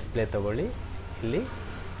 ಡಿಸ್ಪ್ಲೇ ತೊಗೊಳ್ಳಿ. ಇಲ್ಲಿ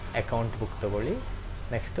ಅಕೌಂಟ್ ಬುಕ್ ತೊಗೊಳ್ಳಿ.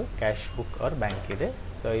 Next cash book or bank ಇದೆ.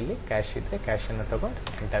 ಸೊ ಇಲ್ಲಿ ಕ್ಯಾಶ್ ಇದ್ದರೆ ಕ್ಯಾಶನ್ನು ತೊಗೊಂಡು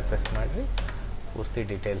ಎಂಟರ್ ಪ್ರೆಸ್ ಮಾಡಿರಿ. ಪೂರ್ತಿ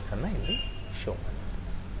ಡೀಟೇಲ್ಸನ್ನು ಇಲ್ಲಿ ಶೋ ಮಾಡಿ.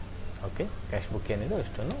 ಓಕೆ, ಕ್ಯಾಶ್ ಬುಕ್ ಏನಿದೆ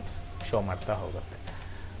ಅಷ್ಟನ್ನು ಶೋ ಮಾಡ್ತಾ ಹೋಗುತ್ತೆ.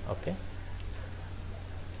 ಓಕೆ,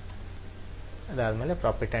 ಅದಾದಮೇಲೆ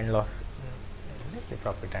profit and loss,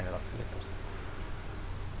 profit and ಲಾಸಲ್ಲಿ ತೋರಿಸಿ.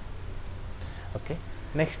 ಓಕೆ,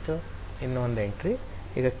 ನೆಕ್ಸ್ಟು ಇನ್ನೊಂದು ಎಂಟ್ರಿ.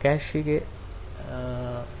 ಈಗ ಕ್ಯಾಶಿಗೆ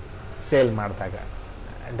ಸೇಲ್ ಮಾಡಿದಾಗ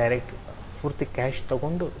ಡೈರೆಕ್ಟ್ ಪೂರ್ತಿ ಕ್ಯಾಶ್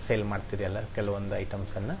ತೊಗೊಂಡು ಸೇಲ್ ಮಾಡ್ತೀರಿ ಅಲ್ಲ ಕೆಲವೊಂದು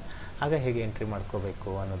ಐಟಮ್ಸನ್ನು, ಆಗ ಹೇಗೆ ಎಂಟ್ರಿ ಮಾಡ್ಕೋಬೇಕು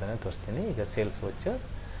ಅನ್ನೋದನ್ನು ತೋರಿಸ್ತೀನಿ. ಈಗ ಸೇಲ್ಸ್ ವೋಚರ್.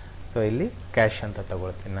 ಸೊ ಇಲ್ಲಿ ಕ್ಯಾಶ್ ಅಂತ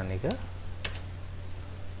ತೊಗೊಳ್ತೀನಿ ನಾನೀಗ.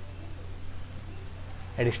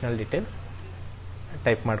 ಅಡಿಷ್ನಲ್ ಡೀಟೇಲ್ಸ್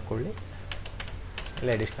ಟೈಪ್ ಮಾಡಿಕೊಳ್ಳಿ.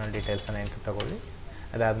 ಇಲ್ಲಿ ಅಡಿಷ್ನಲ್ ಡೀಟೇಲ್ಸನ್ನು ಎಂಟ್ರಿ ತಗೊಳ್ಳಿ.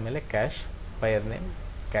 ಅದಾದಮೇಲೆ ಕ್ಯಾಶ್, ಬಯರ್ ನೇಮ್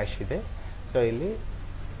ಕ್ಯಾಶ್ ಇದೆ. ಸೊ ಇಲ್ಲಿ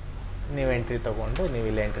ನೀವು ಎಂಟ್ರಿ ತೊಗೊಂಡು ನೀವು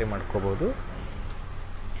ಇಲ್ಲಿ ಎಂಟ್ರಿ ಮಾಡ್ಕೋಬೋದು.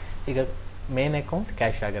 ಈಗ ಮೇನ್ ಅಕೌಂಟ್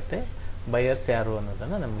ಕ್ಯಾಶ್ ಆಗುತ್ತೆ. ಬಯರ್ಸ್ ಯಾರು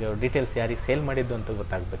ಅನ್ನೋದನ್ನು ನಮಗೆ ಡೀಟೇಲ್ಸ್ ಯಾರಿಗೆ ಸೇಲ್ ಮಾಡಿದ್ದು ಅಂತ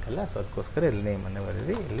ಗೊತ್ತಾಗಬೇಕಲ್ಲ. ಸೊ ಅದಕ್ಕೋಸ್ಕರ ಇಲ್ಲಿ ನೇಮನ್ನು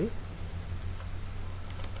ಬರೀರಿ. ಇಲ್ಲಿ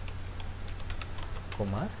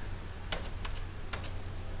ಕುಮಾರ್.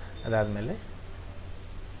 ಅದಾದಮೇಲೆ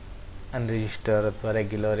ಅನ್ರಿಜಿಸ್ಟರ್ ಅಥವಾ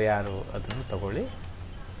ರೆಗ್ಯುಲರ್ ಯಾರು ಅದನ್ನು ತಗೊಳ್ಳಿ.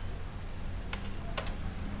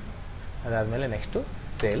 ಅದಾದಮೇಲೆ ನೆಕ್ಸ್ಟು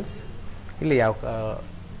ಸೇಲ್ಸ್. ಇಲ್ಲಿ ಯಾವ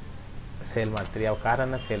ಸೇಲ್ ಮಾಡ್ತೀರಿ, ಯಾವ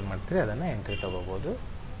ಕಾರನ್ನು ಸೇಲ್ ಮಾಡ್ತೀರಿ ಅದನ್ನು ಎಂಟ್ರಿ ತೊಗೋಬೋದು.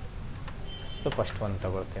 ಸೊ ಫಸ್ಟ್ ಒಂದು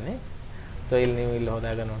ತೊಗೊಳ್ತೀನಿ. ಸೊ ಇಲ್ಲಿ ನೀವು ಇಲ್ಲಿ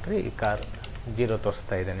ಹೋದಾಗ ನೋಡಿರಿ, ಈ ಕಾರ್ 0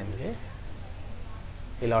 ತೋರಿಸ್ತಾ ಇದೆ ನಿಮಗೆ.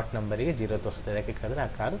 ಈ ಲಾಟ್ ನಂಬರಿಗೆ 0 ತೋರಿಸ್ತಾ ಇದೆ, ಯಾಕೆಂದರೆ ಆ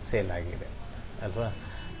ಕಾರು ಸೇಲ್ ಆಗಿದೆ ಅಲ್ವಾ.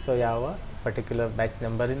 ಸೊ ಯಾವ ಪರ್ಟಿಕ್ಯುಲರ್ ಬ್ಯಾಚ್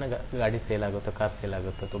ನಂಬರಿನ ಗಾಡಿ ಸೇಲ್ ಆಗುತ್ತೋ, ಕಾರ್ ಸೇಲ್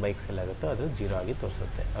ಆಗುತ್ತೋ ಅಥವಾ ಬೈಕ್ ಸೇಲ್ ಆಗುತ್ತೋ ಅದು 0 ಆಗಿ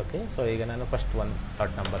ತೋರಿಸುತ್ತೆ. ಓಕೆ, ಸೊ ಈಗ ನಾನು ಫಸ್ಟ್ ಒಂದು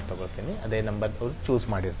ಲಾಟ್ ನಂಬರ್ ತೊಗೊಳ್ತೀನಿ. ಅದೇ ನಂಬರ್ ಅವರು ಚೂಸ್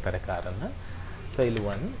ಮಾಡಿರ್ತಾರೆ ಕಾರನ್ನು. ಸೊ ಇಲ್ಲಿ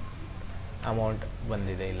 1 ಅಮೌಂಟ್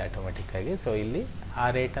ಬಂದಿದೆ ಇಲ್ಲಿ ಆಟೋಮೆಟಿಕ್ಕಾಗಿ. ಸೊ ಇಲ್ಲಿ ಆ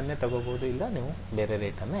ರೇಟನ್ನೇ ತೊಗೋಬೋದು, ಇಲ್ಲ ನೀವು ಬೇರೆ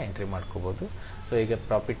ರೇಟನ್ನು ಎಂಟ್ರಿ ಮಾಡ್ಕೋಬೋದು. ಸೊ ಈಗ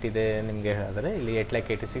ಪ್ರಾಫಿಟ್ ಇದೆ ನಿಮಗೆ ಹೇಳಿದ್ರೆ ಇಲ್ಲಿ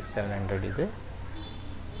 8,86,700 ಇದೆ.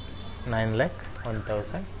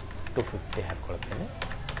 9,01,250 ಹಾಕ್ಕೊಳ್ತೀನಿ.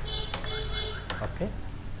 Okay,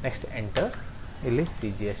 next enter. ಇಲ್ಲಿ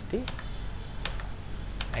CGST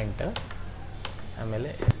ಎಂಟರ್, ಆಮೇಲೆ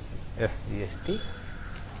SGST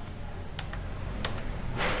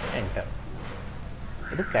ಎಂಟರ್.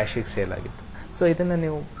 ಇದು ಕ್ಯಾಶಿಗೆ ಸೇಲ್ ಆಗಿತ್ತು. ಸೊ ಇದನ್ನು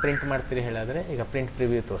ನೀವು ಪ್ರಿಂಟ್ ಮಾಡ್ತೀರಿ ಹೇಳಿದ್ರೆ, ಈಗ ಪ್ರಿಂಟ್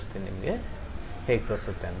ಪ್ರಿವ್ಯೂ ತೋರಿಸ್ತೀನಿ ನಿಮಗೆ ಹೇಗೆ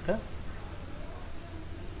ತೋರಿಸುತ್ತೆ ಅಂತ.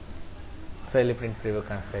 ಸೊ ಇಲ್ಲಿ ಪ್ರಿಂಟ್ ಪ್ರಿವ್ಯೂ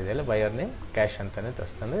ಕಾಣಿಸ್ತಾ ಇದೆಯಲ್ಲ, ಬಯರ್ ನೇಮ್ ಕ್ಯಾಶ್ ಅಂತಲೇ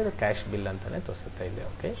ತೋರಿಸ್ತಾ, ಅಂದರೆ ಇದು ಕ್ಯಾಶ್ ಬಿಲ್ ಅಂತಲೇ ತೋರಿಸುತ್ತಾ ಇದೆ.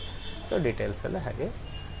 ಓಕೆ, ಸೊ ಡೀಟೇಲ್ಸ್ ಎಲ್ಲ ಹಾಗೆ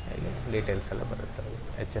ಇಲ್ಲಿ ಡೀಟೇಲ್ಸ್ ಎಲ್ಲ ಬರುತ್ತೆ.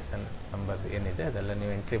 HSN ನಂಬರ್ ಏನಿದೆ ಅದೆಲ್ಲ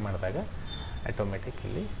ನೀವು ಎಂಟ್ರಿ ಮಾಡಿದಾಗ ಆಟೋಮೆಟಿಕ್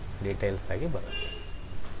ಇಲ್ಲಿ ಡೀಟೇಲ್ಸ್ ಆಗಿ ಬರುತ್ತೆ.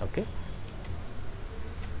 ಓಕೆ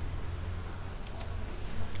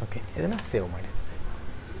ಓಕೆ ಇದನ್ನು ಸೇವ್ ಮಾಡಿದ್ದೀವಿ.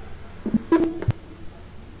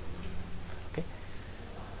 ಓಕೆ,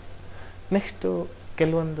 ನೆಕ್ಸ್ಟು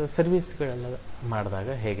ಕೆಲವೊಂದು ಸರ್ವಿಸ್ಗಳೆಲ್ಲ ಮಾಡಿದಾಗ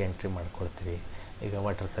ಹೇಗೆ ಎಂಟ್ರಿ ಮಾಡ್ಕೊಳ್ತೀರಿ. ಈಗ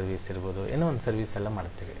ವಾಟರ್ ಸರ್ವಿಸ್ ಇರ್ಬೋದು, ಏನೋ ಒಂದು ಸರ್ವಿಸ್ ಎಲ್ಲ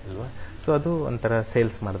ಮಾಡ್ತೀವಿ ಅಲ್ವಾ. ಸೊ ಅದು ಒಂಥರ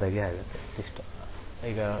ಸೇಲ್ಸ್ ಮಾಡಿದಾಗೆ ಆಗುತ್ತೆ. ಇಷ್ಟು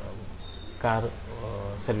ಈಗ ಕಾರ್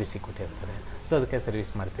ಸರ್ವಿಸಿಗೆ ಕೊಟ್ಟಿರ್ತಾರೆ, ಸೊ ಅದಕ್ಕೆ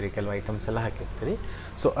ಸರ್ವಿಸ್ ಮಾಡ್ತೀರಿ, ಕೆಲವು ಐಟಮ್ಸ್ ಎಲ್ಲ ಹಾಕಿರ್ತೀರಿ.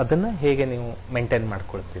 ಸೊ ಅದನ್ನು ಹೇಗೆ ನೀವು ಮೇಂಟೈನ್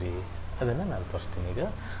ಮಾಡ್ಕೊಳ್ತೀರಿ ಅದನ್ನು ನಾನು ತೋರಿಸ್ತೀನಿ. ಈಗ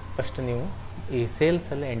ಫಸ್ಟ್ ನೀವು ಈ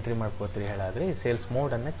ಸೇಲ್ಸಲ್ಲೇ ಎಂಟ್ರಿ ಮಾಡ್ಕೊಳ್ತೀರಿ ಹೇಳಾದರೆ, ಈ ಸೇಲ್ಸ್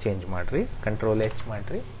ಮೋಡನ್ನು ಚೇಂಜ್ ಮಾಡಿರಿ. Ctrl+H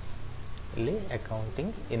ಮಾಡಿರಿ. ಇಲ್ಲಿ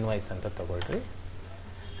ಅಕೌಂಟಿಂಗ್ ಇನ್ವಾಯ್ಸ್ ಅಂತ ತೊಗೊಳ್ರಿ.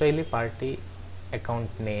 ಸೊ ಇಲ್ಲಿ ಪಾರ್ಟಿ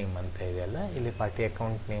ಅಕೌಂಟ್ ನೇಮ್ ಅಂತ ಇದೆಯಲ್ಲ, ಇಲ್ಲಿ ಪಾರ್ಟಿ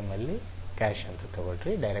ಅಕೌಂಟ್ ನೇಮಲ್ಲಿ ಕ್ಯಾಶ್ ಅಂತ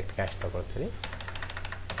ತೊಗೊಳ್ರಿ. Direct cash ತೊಗೊಳ್ತೀರಿ.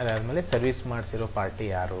 ಅದಾದಮೇಲೆ ಸರ್ವಿಸ್ ಮಾಡಿಸಿರೋ ಪಾರ್ಟಿ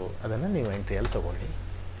ಯಾರು ಅದನ್ನು ನೀವು ಎಂಟ್ರಿಯಲ್ಲಿ ತೊಗೊಳ್ಳಿ.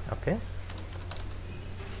 ಓಕೆ,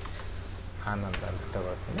 ಆನಂದ್ ಅಂತ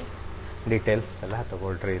ತೊಗೊಳ್ತೀನಿ. ಡೀಟೇಲ್ಸ್ ಎಲ್ಲ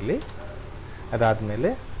ತೊಗೊಳ್ರಿ ಇಲ್ಲಿ.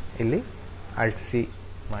 ಅದಾದಮೇಲೆ ಇಲ್ಲಿ Alt+C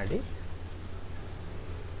ಮಾಡಿ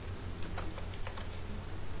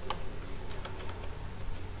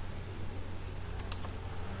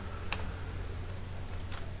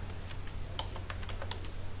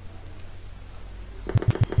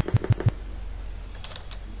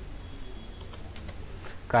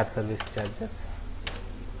ಕಾರ್ ಸರ್ವಿಸ್ ಚಾರ್ಜಸ್.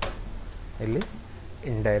 ಇಲ್ಲಿ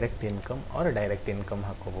indirect income R direct income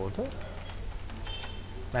ಹಾಕೋಬೋದು.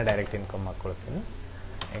 ನಾನು ಡೈರೆಕ್ಟ್ ಇನ್ಕಮ್ ಹಾಕ್ಕೊಳ್ತೀನಿ.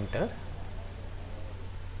 Enter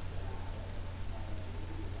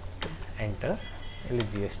enter. ಇಲ್ಲಿ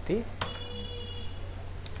GST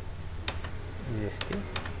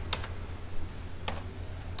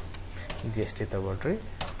ತಗೊಳ್ರಿ.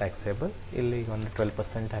 ಟ್ಯಾಕ್ಸೇಬಲ್ ಇಲ್ಲಿ ಒಂದು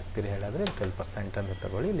 12% ಹಾಕ್ತೀರಿ ಹೇಳಿದ್ರೆ 12% ಅಂತ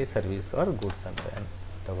ತಗೊಳ್ಳಿ. ಇಲ್ಲಿ ಸರ್ವಿಸ್ ಆರ್ ಗೂಡ್ಸ್ ಅಂತ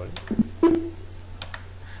ತಗೊಳ್ಳಿ.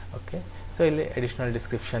 ಓಕೆ, ಸೊ ಇಲ್ಲಿ ಅಡಿಷ್ನಲ್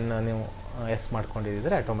ಡಿಸ್ಕ್ರಿಪ್ಷನ್ ನೀವು ಎಸ್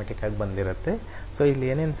ಮಾಡ್ಕೊಂಡಿದ್ದರೆ ಆಟೋಮೆಟಿಕ್ಕಾಗಿ ಬಂದಿರುತ್ತೆ. ಸೊ ಇಲ್ಲಿ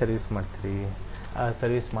ಏನೇನು ಸರ್ವಿಸ್ ಮಾಡ್ತೀರಿ,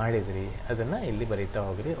 ಸರ್ವಿಸ್ ಮಾಡಿದ್ರಿ ಅದನ್ನು ಇಲ್ಲಿ ಬರೀತಾ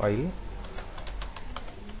ಹೋಗ್ರಿ. ಆಯಿಲ್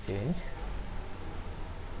ಚೇಂಜ್,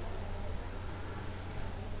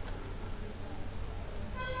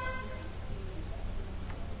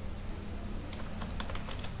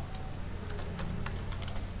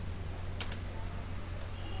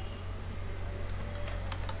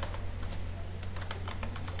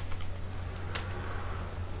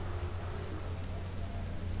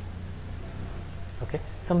 ಓಕೆ,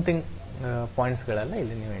 ಸಮಥಿಂಗ್ ಪಾಯಿಂಟ್ಸ್ಗಳೆಲ್ಲ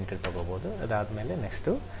ಇಲ್ಲಿ ನೀವು ಎಂಟ್ರಿ ತೊಗೋಬೋದು. ಅದಾದಮೇಲೆ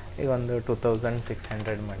ನೆಕ್ಸ್ಟು ಈಗ ಒಂದು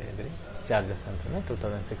 2600 ಮಾಡಿದ್ರಿ ಚಾರ್ಜಸ್ ಅಂತಂದರೆ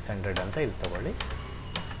 2600 ಅಂತ ಇಲ್ಲಿ ತೊಗೊಳ್ಳಿ.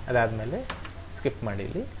 ಅದಾದಮೇಲೆ ಸ್ಕಿಪ್ ಮಾಡಿ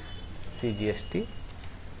ಇಲ್ಲಿ CGST,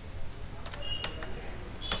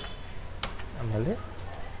 ಆಮೇಲೆ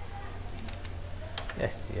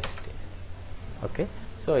SGST. ಓಕೆ,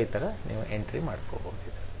 ಸೊ ಈ ಥರ ನೀವು ಎಂಟ್ರಿ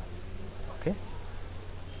ಮಾಡ್ಕೋಬೋದು. ಓಕೆ,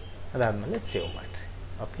 ಅದಾದಮೇಲೆ ಸೇವ್ ಮಾಡಿರಿ.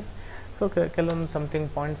 ಓಕೆ. ಸೊ ಕೆಲವೊಂದು ಸಮಥಿಂಗ್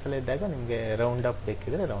ಪಾಯಿಂಟ್ಸ್ ಎಲ್ಲ ಇದ್ದಾಗ ನಿಮಗೆ ರೌಂಡ್ ಅಪ್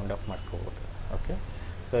ಬೇಕಿದ್ರೆ ರೌಂಡ್ ಅಪ್ ಮಾಡ್ಕೋಬೋದು. ಓಕೆ.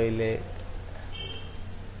 ಸೊ ಇಲ್ಲಿ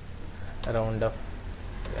ರೌಂಡ್ ಅಪ್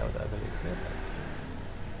ಯಾವುದಾದ್ರೂ ಇದ್ದರೆ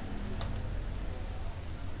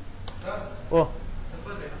ಓ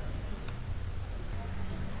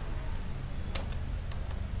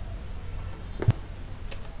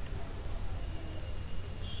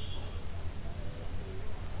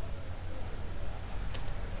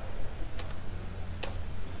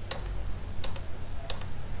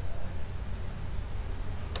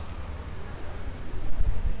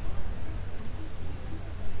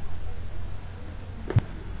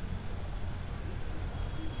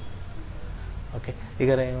ಓಕೆ.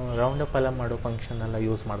 ಈಗ ರೌಂಡ್ ಅಪ್ ಎಲ್ಲ ಮಾಡೋ ಫಂಕ್ಷನ್ ಎಲ್ಲ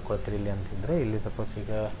ಯೂಸ್ ಮಾಡ್ಕೊಳ್ತೀರಿ ಇಲ್ಲಿ ಅಂತಿದ್ರೆ, ಇಲ್ಲಿ ಸಪೋಸ್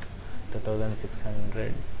ಈಗ 2600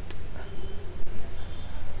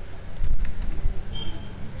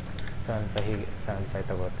 75 ಹೀಗೆ 75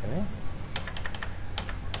 ತಗೋತೀನಿ.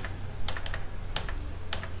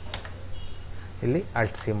 ಇಲ್ಲಿ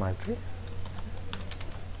Alt C ಮಾಡಿರಿ,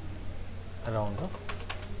 ರೌಂಡು.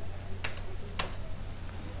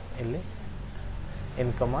 ಇಲ್ಲಿ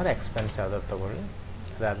ಇನ್ಕಮ್ ಆರ್ ಎಕ್ಸ್ಪೆನ್ಸ್ ಯಾವ್ದಾದ್ರು ತಗೊಳ್ಳಿ.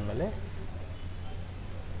 ಅದಾದಮೇಲೆ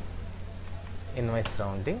ಇನ್ವಾಯ್ಸ್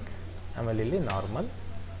ರೌಂಡಿಂಗ್, ಆಮೇಲೆ ಇಲ್ಲಿ ನಾರ್ಮಲ್.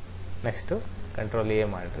 ನೆಕ್ಸ್ಟು ಕಂಟ್ರೋಲ್ ಎ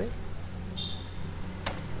ಮಾಡಿರಿ,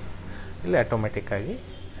 ಇಲ್ಲಿ ಆಟೋಮೆಟಿಕ್ಕಾಗಿ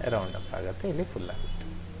ರೌಂಡ್ ಅಪ್ ಆಗುತ್ತೆ, ಇಲ್ಲಿ ಫುಲ್ ಆಗುತ್ತೆ.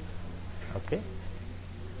 ಓಕೆ.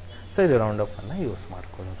 ಸೊ ಇದು ರೌಂಡ್ ಅಪ್ಪನ್ನು ಯೂಸ್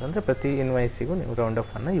ಮಾಡ್ಕೊಳ್ಳೋದು ಅಂದರೆ ಪ್ರತಿ ಇನ್ವಾಯ್ಸಿಗೂ ನೀವು ರೌಂಡ್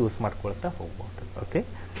ಅಪ್ಪನ್ನು ಯೂಸ್ ಮಾಡ್ಕೊಳ್ತಾ ಹೋಗ್ಬೋದು. ಓಕೆ.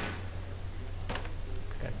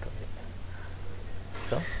 ಕಂಟ್ರೋಲ್.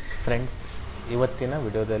 ಸೊ ಫ್ರೆಂಡ್ಸ್, ಇವತ್ತಿನ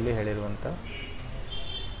ವಿಡಿಯೋದಲ್ಲಿ ಹೇಳಿರುವಂಥ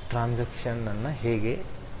ಟ್ರಾನ್ಸಾಕ್ಷನನ್ನು ಹೇಗೆ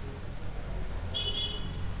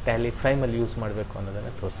ಟ್ಯಾಲಿ ಪ್ರೈಮಲ್ಲಿ ಯೂಸ್ ಮಾಡಬೇಕು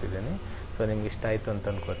ಅನ್ನೋದನ್ನು ತೋರಿಸಿದ್ದೀನಿ. ಸೊ ನಿಮ್ಗೆ ಇಷ್ಟ ಆಯಿತು ಅಂತ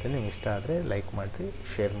ಅಂದ್ಕೊಳ್ತೀನಿ. ನಿಮ್ಗೆ ಇಷ್ಟ ಆದರೆ ಲೈಕ್ ಮಾಡಿರಿ,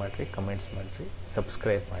 ಶೇರ್ ಮಾಡಿರಿ, ಕಮೆಂಟ್ಸ್ ಮಾಡಿರಿ,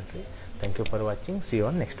 ಸಬ್ಸ್ಕ್ರೈಬ್ ಮಾಡಿರಿ. Thank you for watching. C you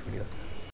on next videos.